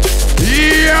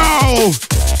 Yo.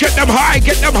 Get them high,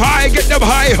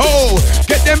 ho.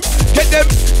 Get them.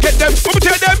 What we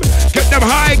tell them? Get them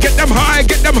high,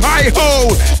 ho.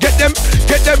 Get them.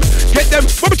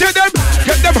 What we tell them?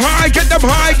 Get them high,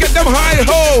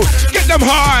 ho. Get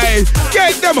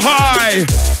them high.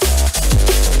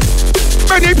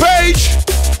 Benny Page.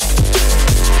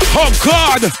 Oh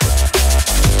God.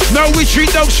 No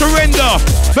retreat, no surrender.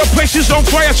 The place is on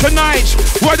fire tonight.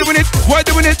 Why doing it?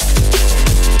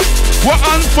 We're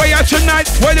on fire tonight.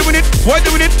 Why doing it?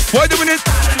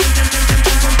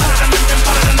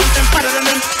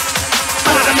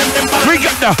 We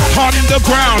got the heart in the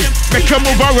ground. Make a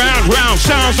move around.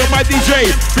 Sounds of my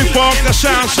DJ. Before the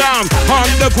sound. On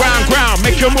the ground.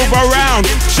 Make a move around.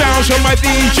 Sounds of my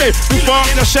DJ. Before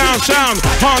the sound.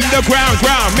 On the ground.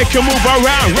 Make a move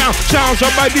around. Sounds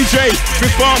of my DJ.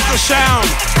 Before the sound.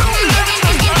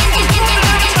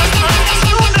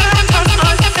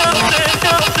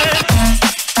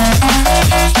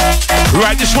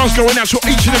 Right, this one's going out to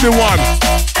each and every one.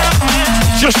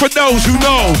 Just for those who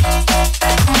know.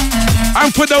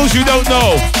 And for those who don't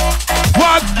know.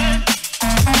 What?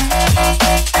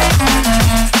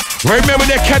 Remember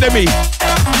the academy.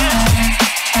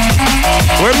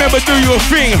 Remember, do your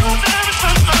thing.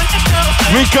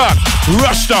 We got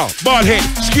Rasta, bald head,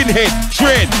 skinhead,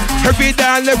 dread. Heavy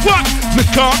down the what? We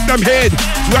got them head.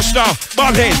 Rasta,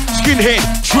 bald head, skinhead,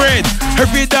 dread.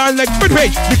 Heavy down like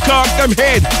mid-page. We got them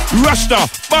head. Rasta,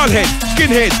 bald head,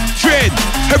 skinhead, dread.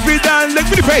 Heavy down like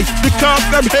mid-page. We got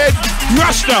them head.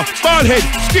 Rasta, bald head,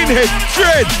 skinhead,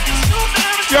 dread.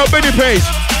 Yo, Benny Page,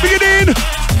 bring it in.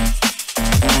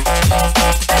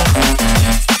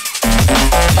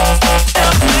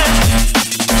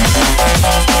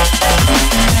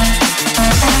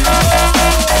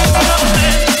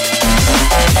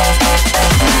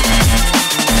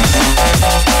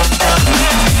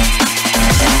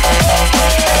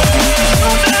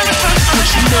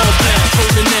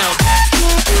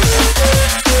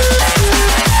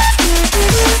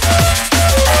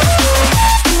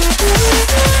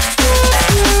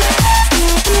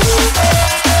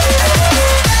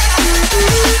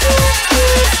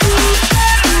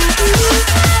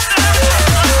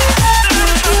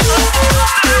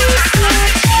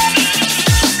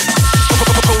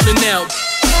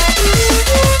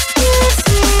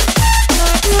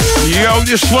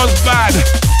 This one's bad.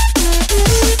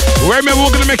 Remember,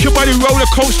 we're gonna make your body roller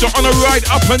coaster on a ride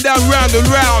up and down, round and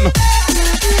round.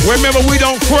 Remember, we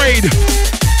don't fade.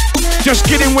 Just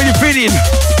get in where you fit in.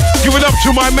 Give it up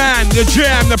to my man, the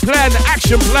jam, the plan, the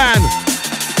action plan.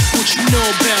 What you know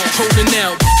about holding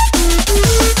out?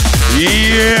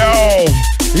 Yo,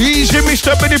 easy,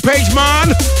 Mr. Benny Page,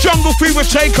 man. Jungle Fever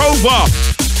takeover.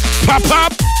 Pop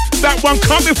up. That one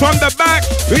coming from the back.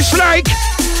 It's like.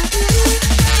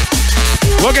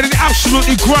 We're getting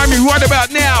absolutely grimy right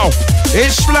about now.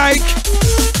 It's like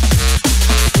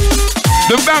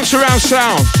the bounce around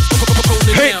sound.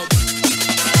 Hey.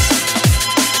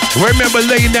 Remember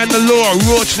laying down the law,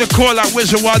 raw to the core like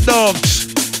Wizard Wild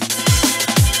Dogs.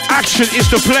 Action is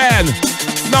the plan.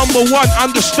 Number one,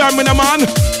 understand me, man.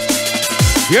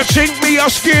 You think me your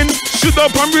skin, shoot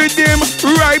up and rhythm,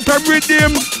 ripe and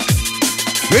rhythm.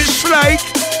 It's like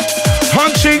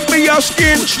hunting me your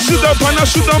skin, shoot up and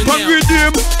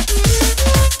rhythm.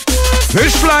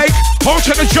 It's like how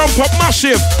to the jump up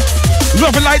massive.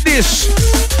 Love it like this.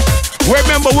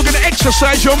 Remember, we're gonna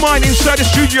exercise your mind inside the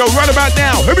studio right about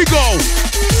now. Here we go.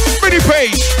 Benny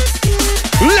Page.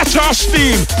 Let our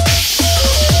steam.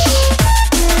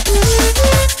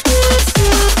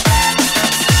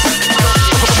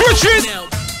 Switch it.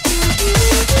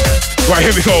 Right,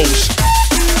 here we goes.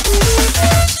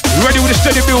 Ready with a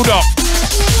steady build up.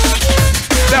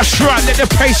 That's right, let the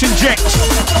pace inject.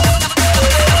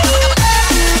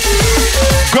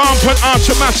 Go on, put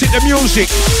automatic the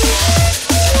music.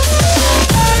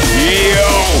 Yo,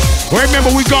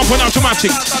 remember we go on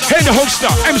automatic. Hey, the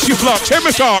hoster, MC Flux, hear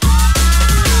me talk.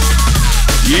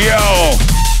 Yo,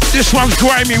 this one's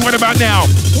grimy. What about now?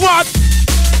 What?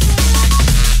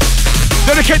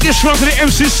 Dedicate this one to the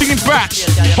MC singing bats.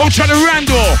 Hold to the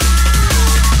Randall.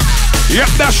 Yep,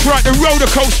 that's right. The roller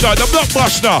coaster, the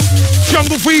blockbuster,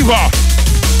 Jungle Fever.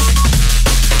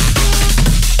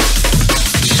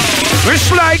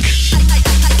 It's like,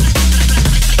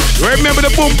 remember the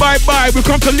boom bye bye. We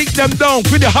come to lick them down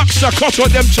with the huckster, cut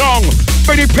out them tongue.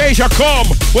 Benny Page, I come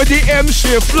with the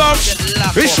MC Flux.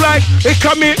 It's like it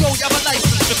come in.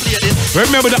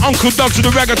 Remember the Uncle Doug to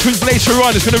the Ragga Twins later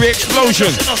on. It's gonna be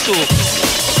explosion.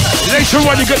 Later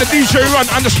on, you got the DJ run.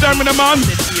 Understand me, the man?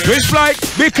 It's like,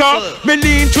 because me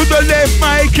lean to the left,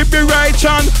 my keep me right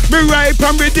on. Me right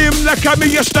and rhythm like a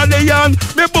me a stallion.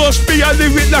 Me bust me a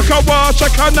lyric like a water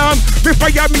cannon. Me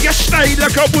fire me a style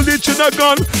like a bullet in a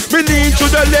gun. Me lean to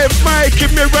the left, my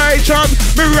keep me right on.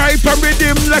 Me right and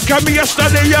rhythm like a me a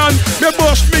stallion. Me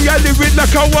bust me a lyric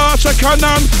like a water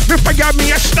cannon. Me fire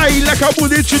me a style like a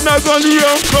bullet in a gun.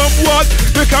 Run come what?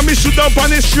 Because me stood up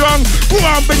on it strong. Go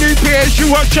on, Benny Page,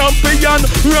 you a champion.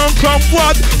 Run come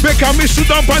what? Because me stood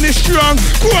up on it strong.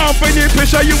 Go on, Benny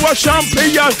Page, you a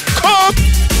champion. Come.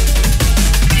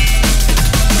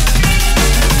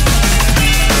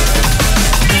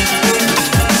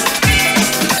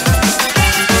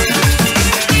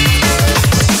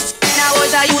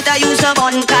 I use a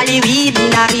bun cali weed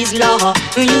in a his law.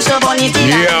 We use a bun it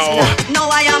in a his. Now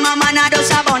I am a man, I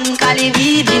does a bun cali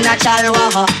weed in a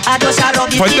chalwa. I does a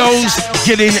rub it. For those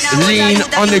getting lean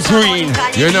on the green,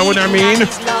 you know what I mean?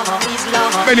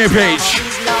 Benny Page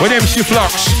with MC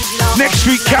Flux. Next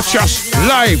week, catch us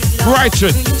live,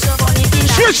 Brighton.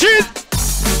 Switch it!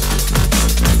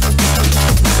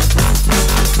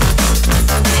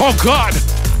 Oh God!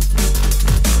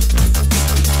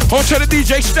 Hold to the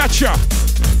DJ stature.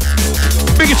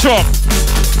 Big it up.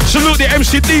 Salute the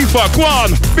MC Diva. Go on.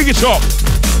 Big it up.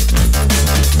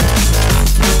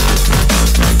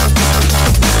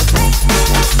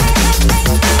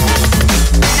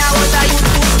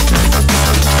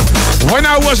 When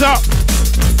I was up.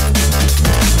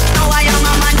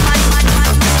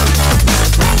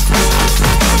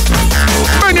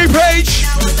 Benny Page.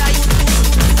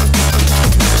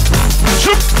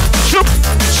 Shoop, shoop,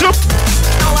 shoop.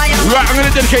 Right, I'm going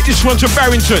to dedicate this one to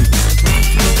Barrington.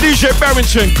 DJ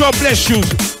Barrington, God bless you.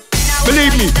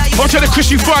 Believe me, watch out the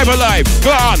Chrissy 5 alive.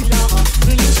 Go on.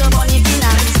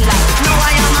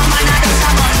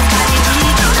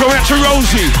 Going out to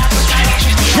Rosie.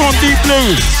 Sean Deep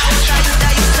Blue.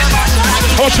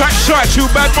 Hot track side, 2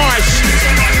 bad mice.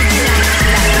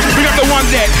 Bring up the one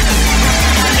deck.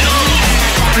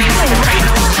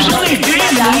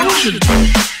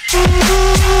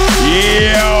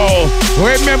 Yo,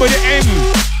 remember the M.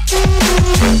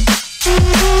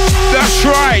 That's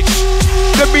right.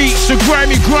 The beats, the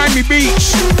grimy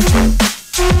beats.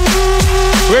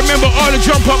 Remember all the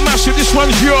jump up massive. This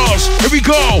one's yours. Here we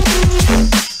go.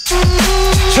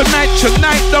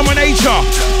 Tonight, Dominator.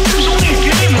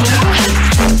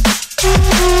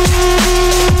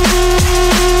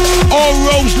 All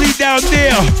roads lead down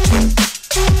there.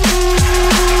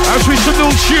 As we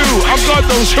salute you, I've got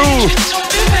those who.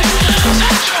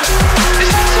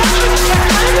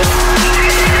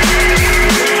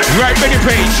 Right, Benny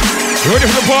Page. Ready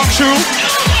for the part 2?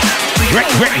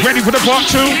 Ready for the part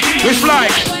 2? It's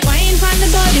like. Wine from the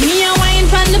body, me a wine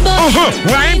from the body.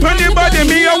 Wine from the body,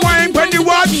 me a wine from the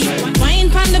what?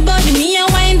 Wine from the body, me a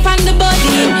wine from the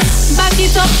body. Back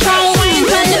it up, strong, wine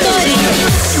from the body.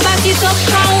 Back it up,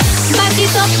 strong, back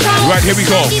it up, strong. Right, here we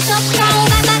go.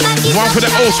 One for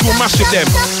the old school massive them.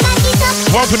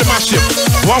 One for the massive.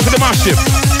 One for the massive.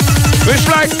 It's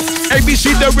like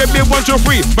ABC, the red beer 1, 2,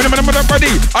 3. When I'm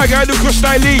ready, I got to go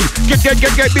style. Get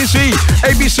busy.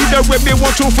 ABC, the red beer 1,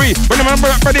 2, 3. When I'm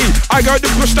ready, I got to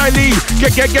go style.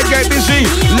 Get busy.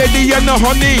 Lady and the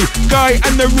honey, Guy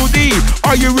and the Rudy.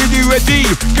 Are you really ready?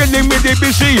 Getting me the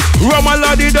busy. Rama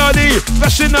laddy daddy,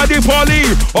 that's in the party.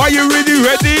 Are you really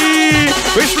ready?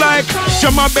 It's like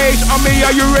Jama bass on me.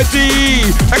 Are you ready?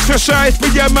 Exercise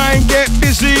with your mind, get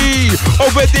busy.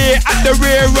 Over there at the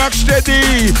rear, rock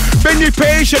steady. Benny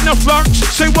Page and the Flux,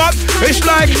 say what? It's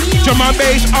like Jama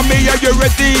bass on me, are you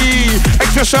ready?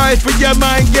 Exercise for your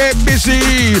mind, get busy.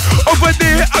 Over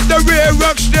there at the rear,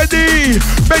 rock steady.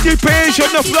 Benny Page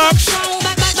and the Flux,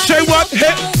 say what?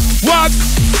 Hit what?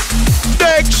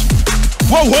 Next.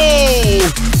 Whoa, whoa.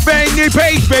 Benny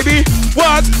Page, baby.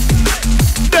 What?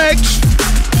 Next.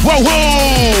 Whoa,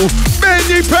 whoa!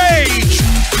 Benny Page!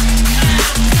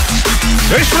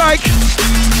 It's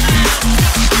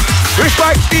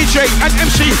like DJ and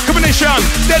MC combination.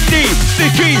 Deadly,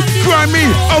 sticky, grimy,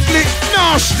 ugly,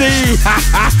 nasty.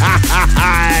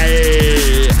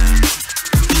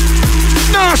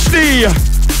 Nasty.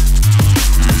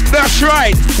 That's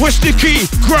right. We're sticky,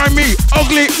 grimy,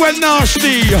 ugly, we're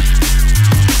nasty.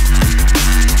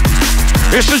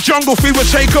 It's the Jungle Fever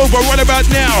takeover right about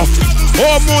now.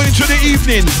 All morning to the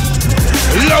evening.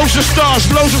 Loads of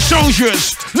stars, loads of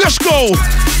soldiers. Let's go.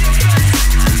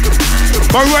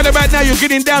 But right about now, you're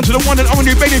getting down to the one and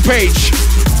only Benny Page.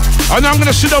 And I'm going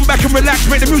to sit down back and relax,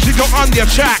 make the music go on the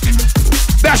attack.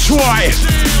 That's why.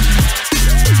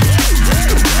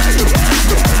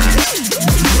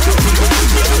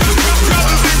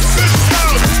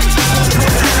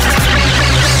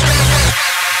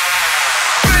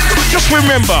 Just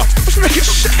remember, let's make it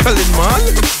seconding, man.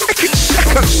 Make it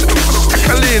seconding.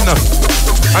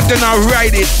 And then I'll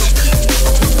ride it.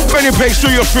 Benny Page,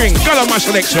 do your thing. Go on, my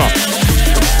selector.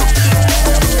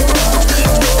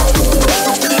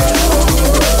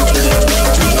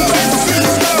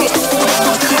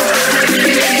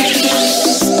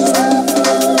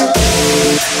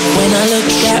 When I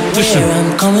look at where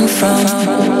I'm coming from,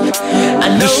 I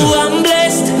know I'm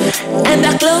blessed, and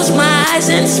I close my eyes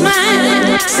and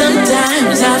smile.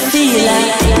 Sometimes I feel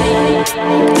like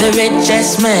the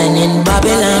richest man in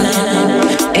Babylon,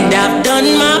 and I've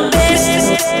done my best,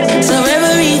 so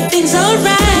everything's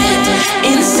alright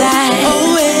inside.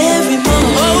 Oh, every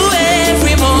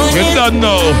morning. You don't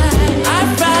know.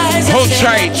 Hold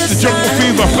tight, the Jungle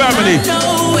Fever family.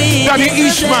 Danny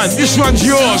Eastman, this one's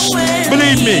yours.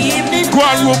 Believe me. Go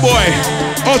on, rude boy.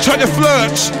 Hold tight the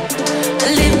flirts.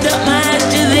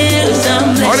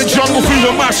 Oh, the Jungle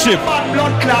Fever massive.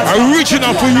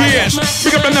 Original for years.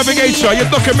 Pick up the Navigator. Your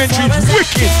documentary is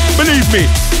wicked. Believe me.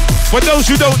 For those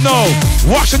who don't know,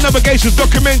 watch the Navigator's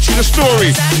documentary, the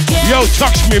story. Yo,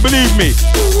 touch me, believe me.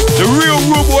 The real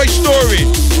rude boy story.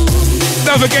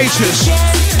 Navigators.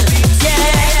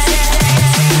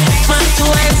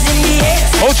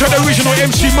 Also the original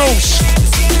MC Mose.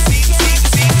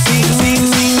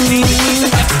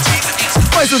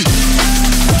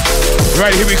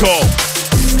 Right, here we go.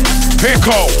 Here we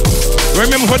go.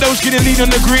 Remember, for those getting lead on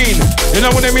the green, you know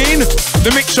what I mean?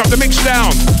 The mix up, the mix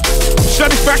down.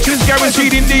 Satisfaction is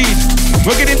guaranteed indeed.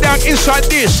 We're getting down inside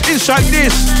this.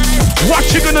 What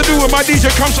you gonna do when my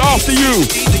DJ comes after you?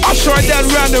 Upside down,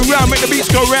 round and round, make the beats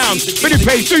go round. Benny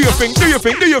Page, do your thing, do your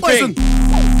thing, do your thing.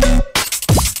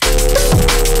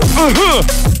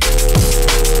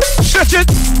 Set it.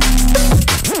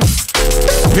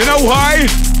 You know why?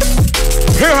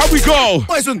 Here how we go.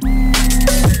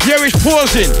 Yeah, it's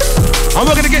pausing. And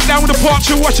we're gonna get down with the part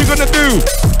two. What you gonna do?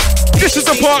 This is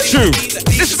the part two.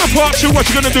 This is the part two. What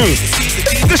you gonna do?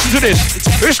 Listen to this.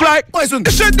 It's like it's a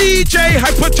DJ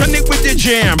hypertonic with the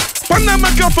jam. On the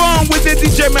microphone with the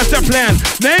DJ master plan.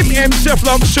 Name MC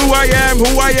Flux, who I am,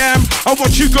 and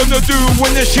what you gonna do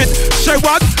when the shit say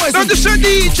what? Now this a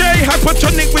DJ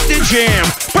hypertonic with the jam.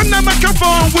 On the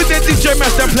microphone with the DJ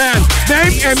master plan.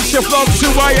 Name MC Flux,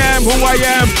 who I am, and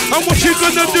what you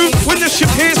gonna do when the shit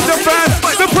hits the fan?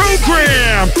 The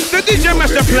program, the DJ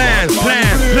master plan.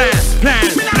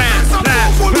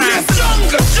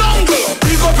 Jungle,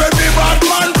 pick up every bad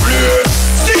man play.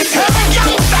 Sit here,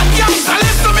 youngster,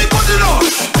 listen to me good enough.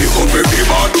 Pick up every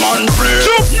bad man play.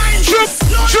 Jump.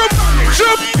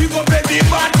 Pick up every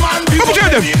bad man. Come tell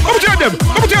them.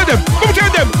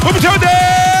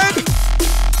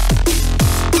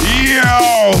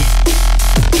 Yo.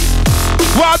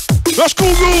 What? Let's go,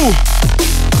 you.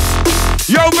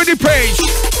 Yo, Benny Page.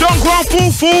 Don't go on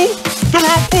fool. Don't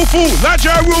go on fool. That's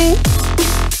your rule.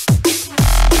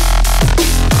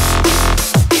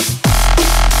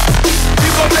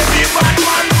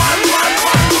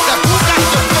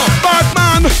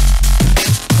 Batman.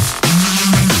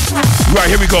 Right,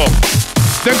 here we go.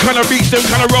 Them kind of beats, them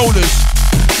kind of rollers.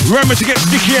 Remember to get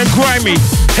sticky and grimy.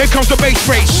 Here comes the bass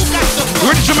brace.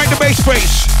 Ready to make the bass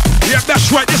brace. Yep,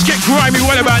 that's right. Let's get grimy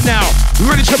right about now.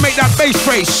 Ready to make that bass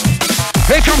brace.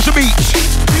 Here comes the beats.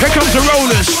 Here comes the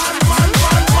rollers.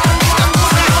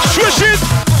 Swish it.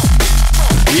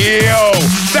 Yo,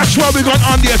 that's why we got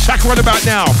on the attack right about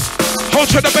now. Hold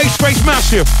to the bass brace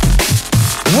massive.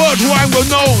 Worldwide well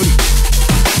known.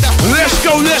 Let's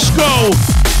go.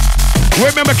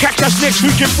 Remember Cactus next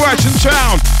week in Brighton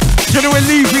Town. General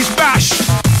Levy's Bash.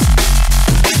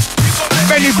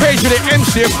 Benny Page with the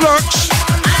MC Flux.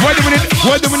 Wait a minute.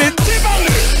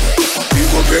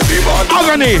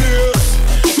 Agony.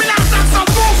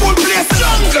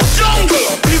 Jungle.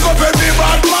 Pick up every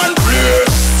bad man play.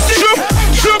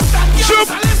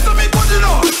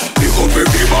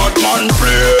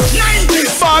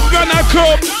 Look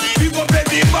up.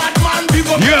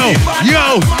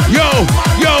 Yo.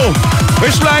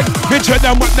 It's like, me tell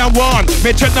them what they want, me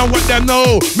tell them what they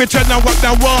know, me tell them what they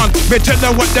want, me tell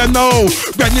them what they know.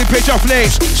 Brand new Page of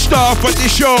Flux, star for the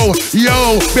show.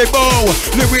 Yo, Bebo,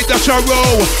 lyric that's a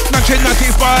roll.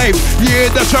 1995,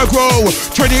 yeah, that's a grow.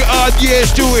 20 odd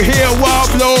years to hear what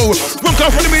blow. One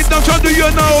come from the midnight, so do you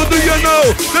know? The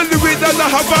lyric that I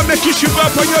have, I make you shiver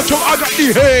up on your toe. I got the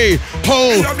hey,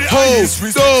 ho,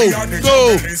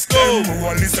 go.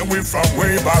 Listen, we from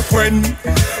way back when.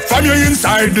 From you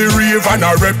inside the rave and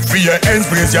a rep for your ends,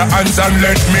 raise your hands and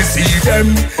let me see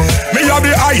them. Me have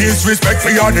the highest respect for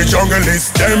you, the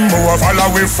junglist. Them who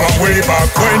follow we from way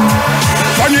back when.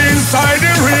 From you inside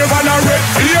the rave and a rep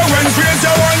for your ends, raise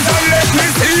your hands and let me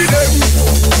see them.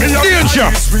 Danger.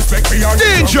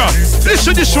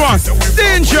 Listen this one.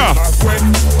 Danger.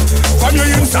 From you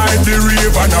inside the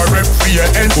rave and a rep for your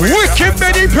ends. Wicked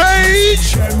Benny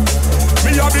Page.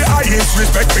 Me have the highest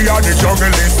respect for you, the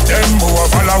junglist. Them who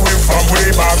follow we from way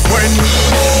back when.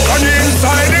 On the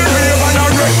inside the rave and a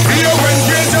rep for your ends,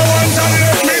 raise your hands and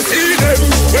let me see them.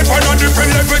 We're on a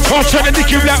different level. Outside the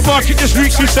Nicky Black Market this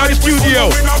week inside the studio.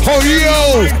 Oh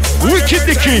yo, Wicked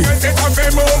Nicky.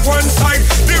 One side,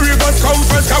 the rivers come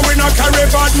first, cause we not carry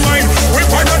bad mind. We're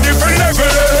on a different level.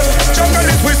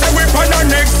 Junglist, we say we're on the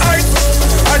next height.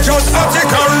 I just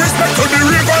article respect to the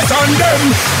rivers and them.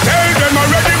 Tell them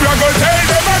already, we're gonna tell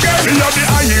them again. We have the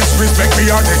highest respect,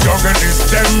 we are the junglist.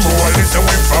 Them who are listen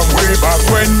we from way back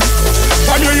when.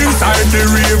 From you inside the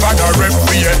river and a rep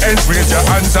for your ends, raise your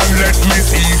hands and let me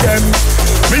see them.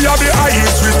 We have the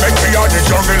highest respect, we are the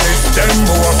junglist. Them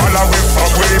who are follow we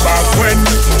from way back when.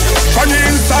 From you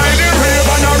inside the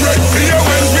river and a rep for your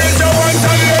ends, raise your hands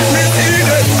and let me see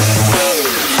them.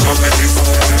 Junglist.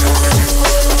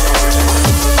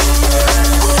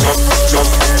 Jump,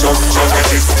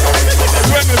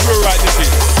 When we go right this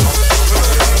thing.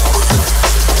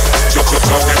 Jump,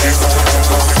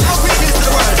 Now we this to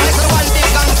the world. This is the one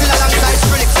thing gang feel alongside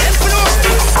Skrillex.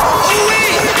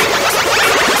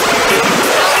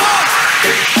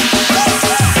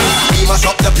 We mash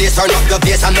up the place, turn up the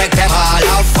bass and make them all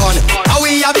have fun. How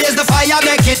we ablaze the fire,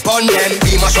 make it fun then.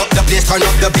 We mash up the place, turn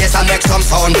up the bass and make some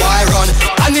sound, boy run.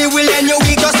 And we will end your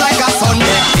week just like a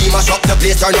Sunday. We mash up the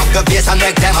place, turn up the bass and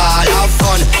make them all have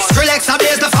fun. Skrillex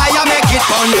ablaze the fire, make it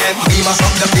fun then. We mash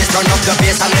up the place, turn up the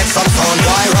bass and make some sound,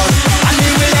 boy run. And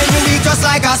we will end your week just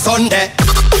like a Sunday.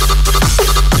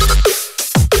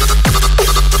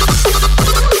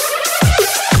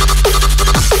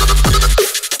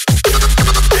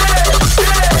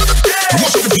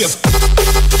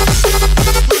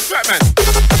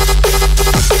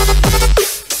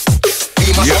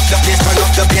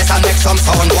 And make some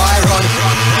sound, boy, run.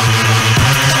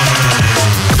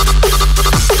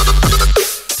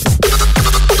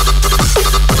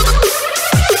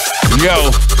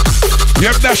 Yo,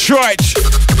 yep, that's right.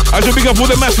 As a big up all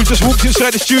the mass who just walked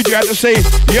inside the studio, I had to say,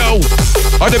 yo,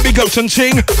 are the big ups and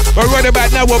ting. But right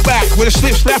about now we're back with a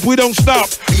slip slap, we don't stop.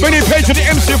 Benny Page with the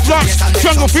MC Flux,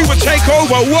 Jungle Fever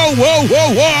takeover.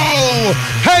 Whoa.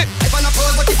 Hey.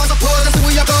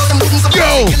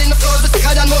 Yo,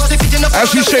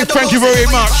 as we say, thank you very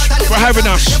much for having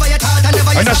us.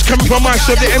 And that's coming from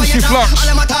myself, the MC Flux.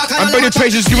 And Benny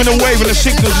Page is giving a wave and a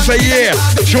signal to say, yeah,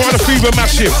 Joanna Fever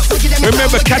Massive.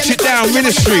 Remember, Catch It Down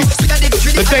Ministry.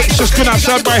 The date's just gone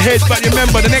outside my head, but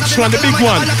remember, the next one, the big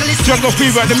one, Jungle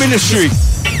Fever at the Ministry.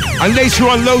 And later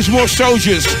on, loads more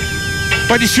soldiers.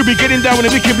 But he should be getting down with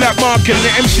the Nicky Black Market and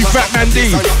the MC Fat Man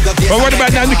D. But what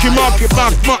about now, Nicky Market,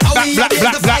 Black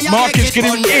Market's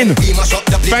getting in.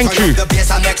 Thank you.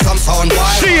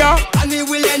 See ya.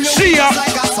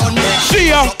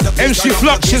 MC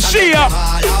Flux says see ya.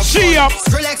 See ya. We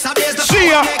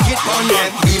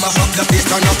mash up the bass,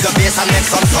 turn up the bass and make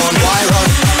some sound, boy run.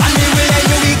 And we will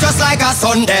end the week just like a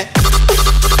Sunday.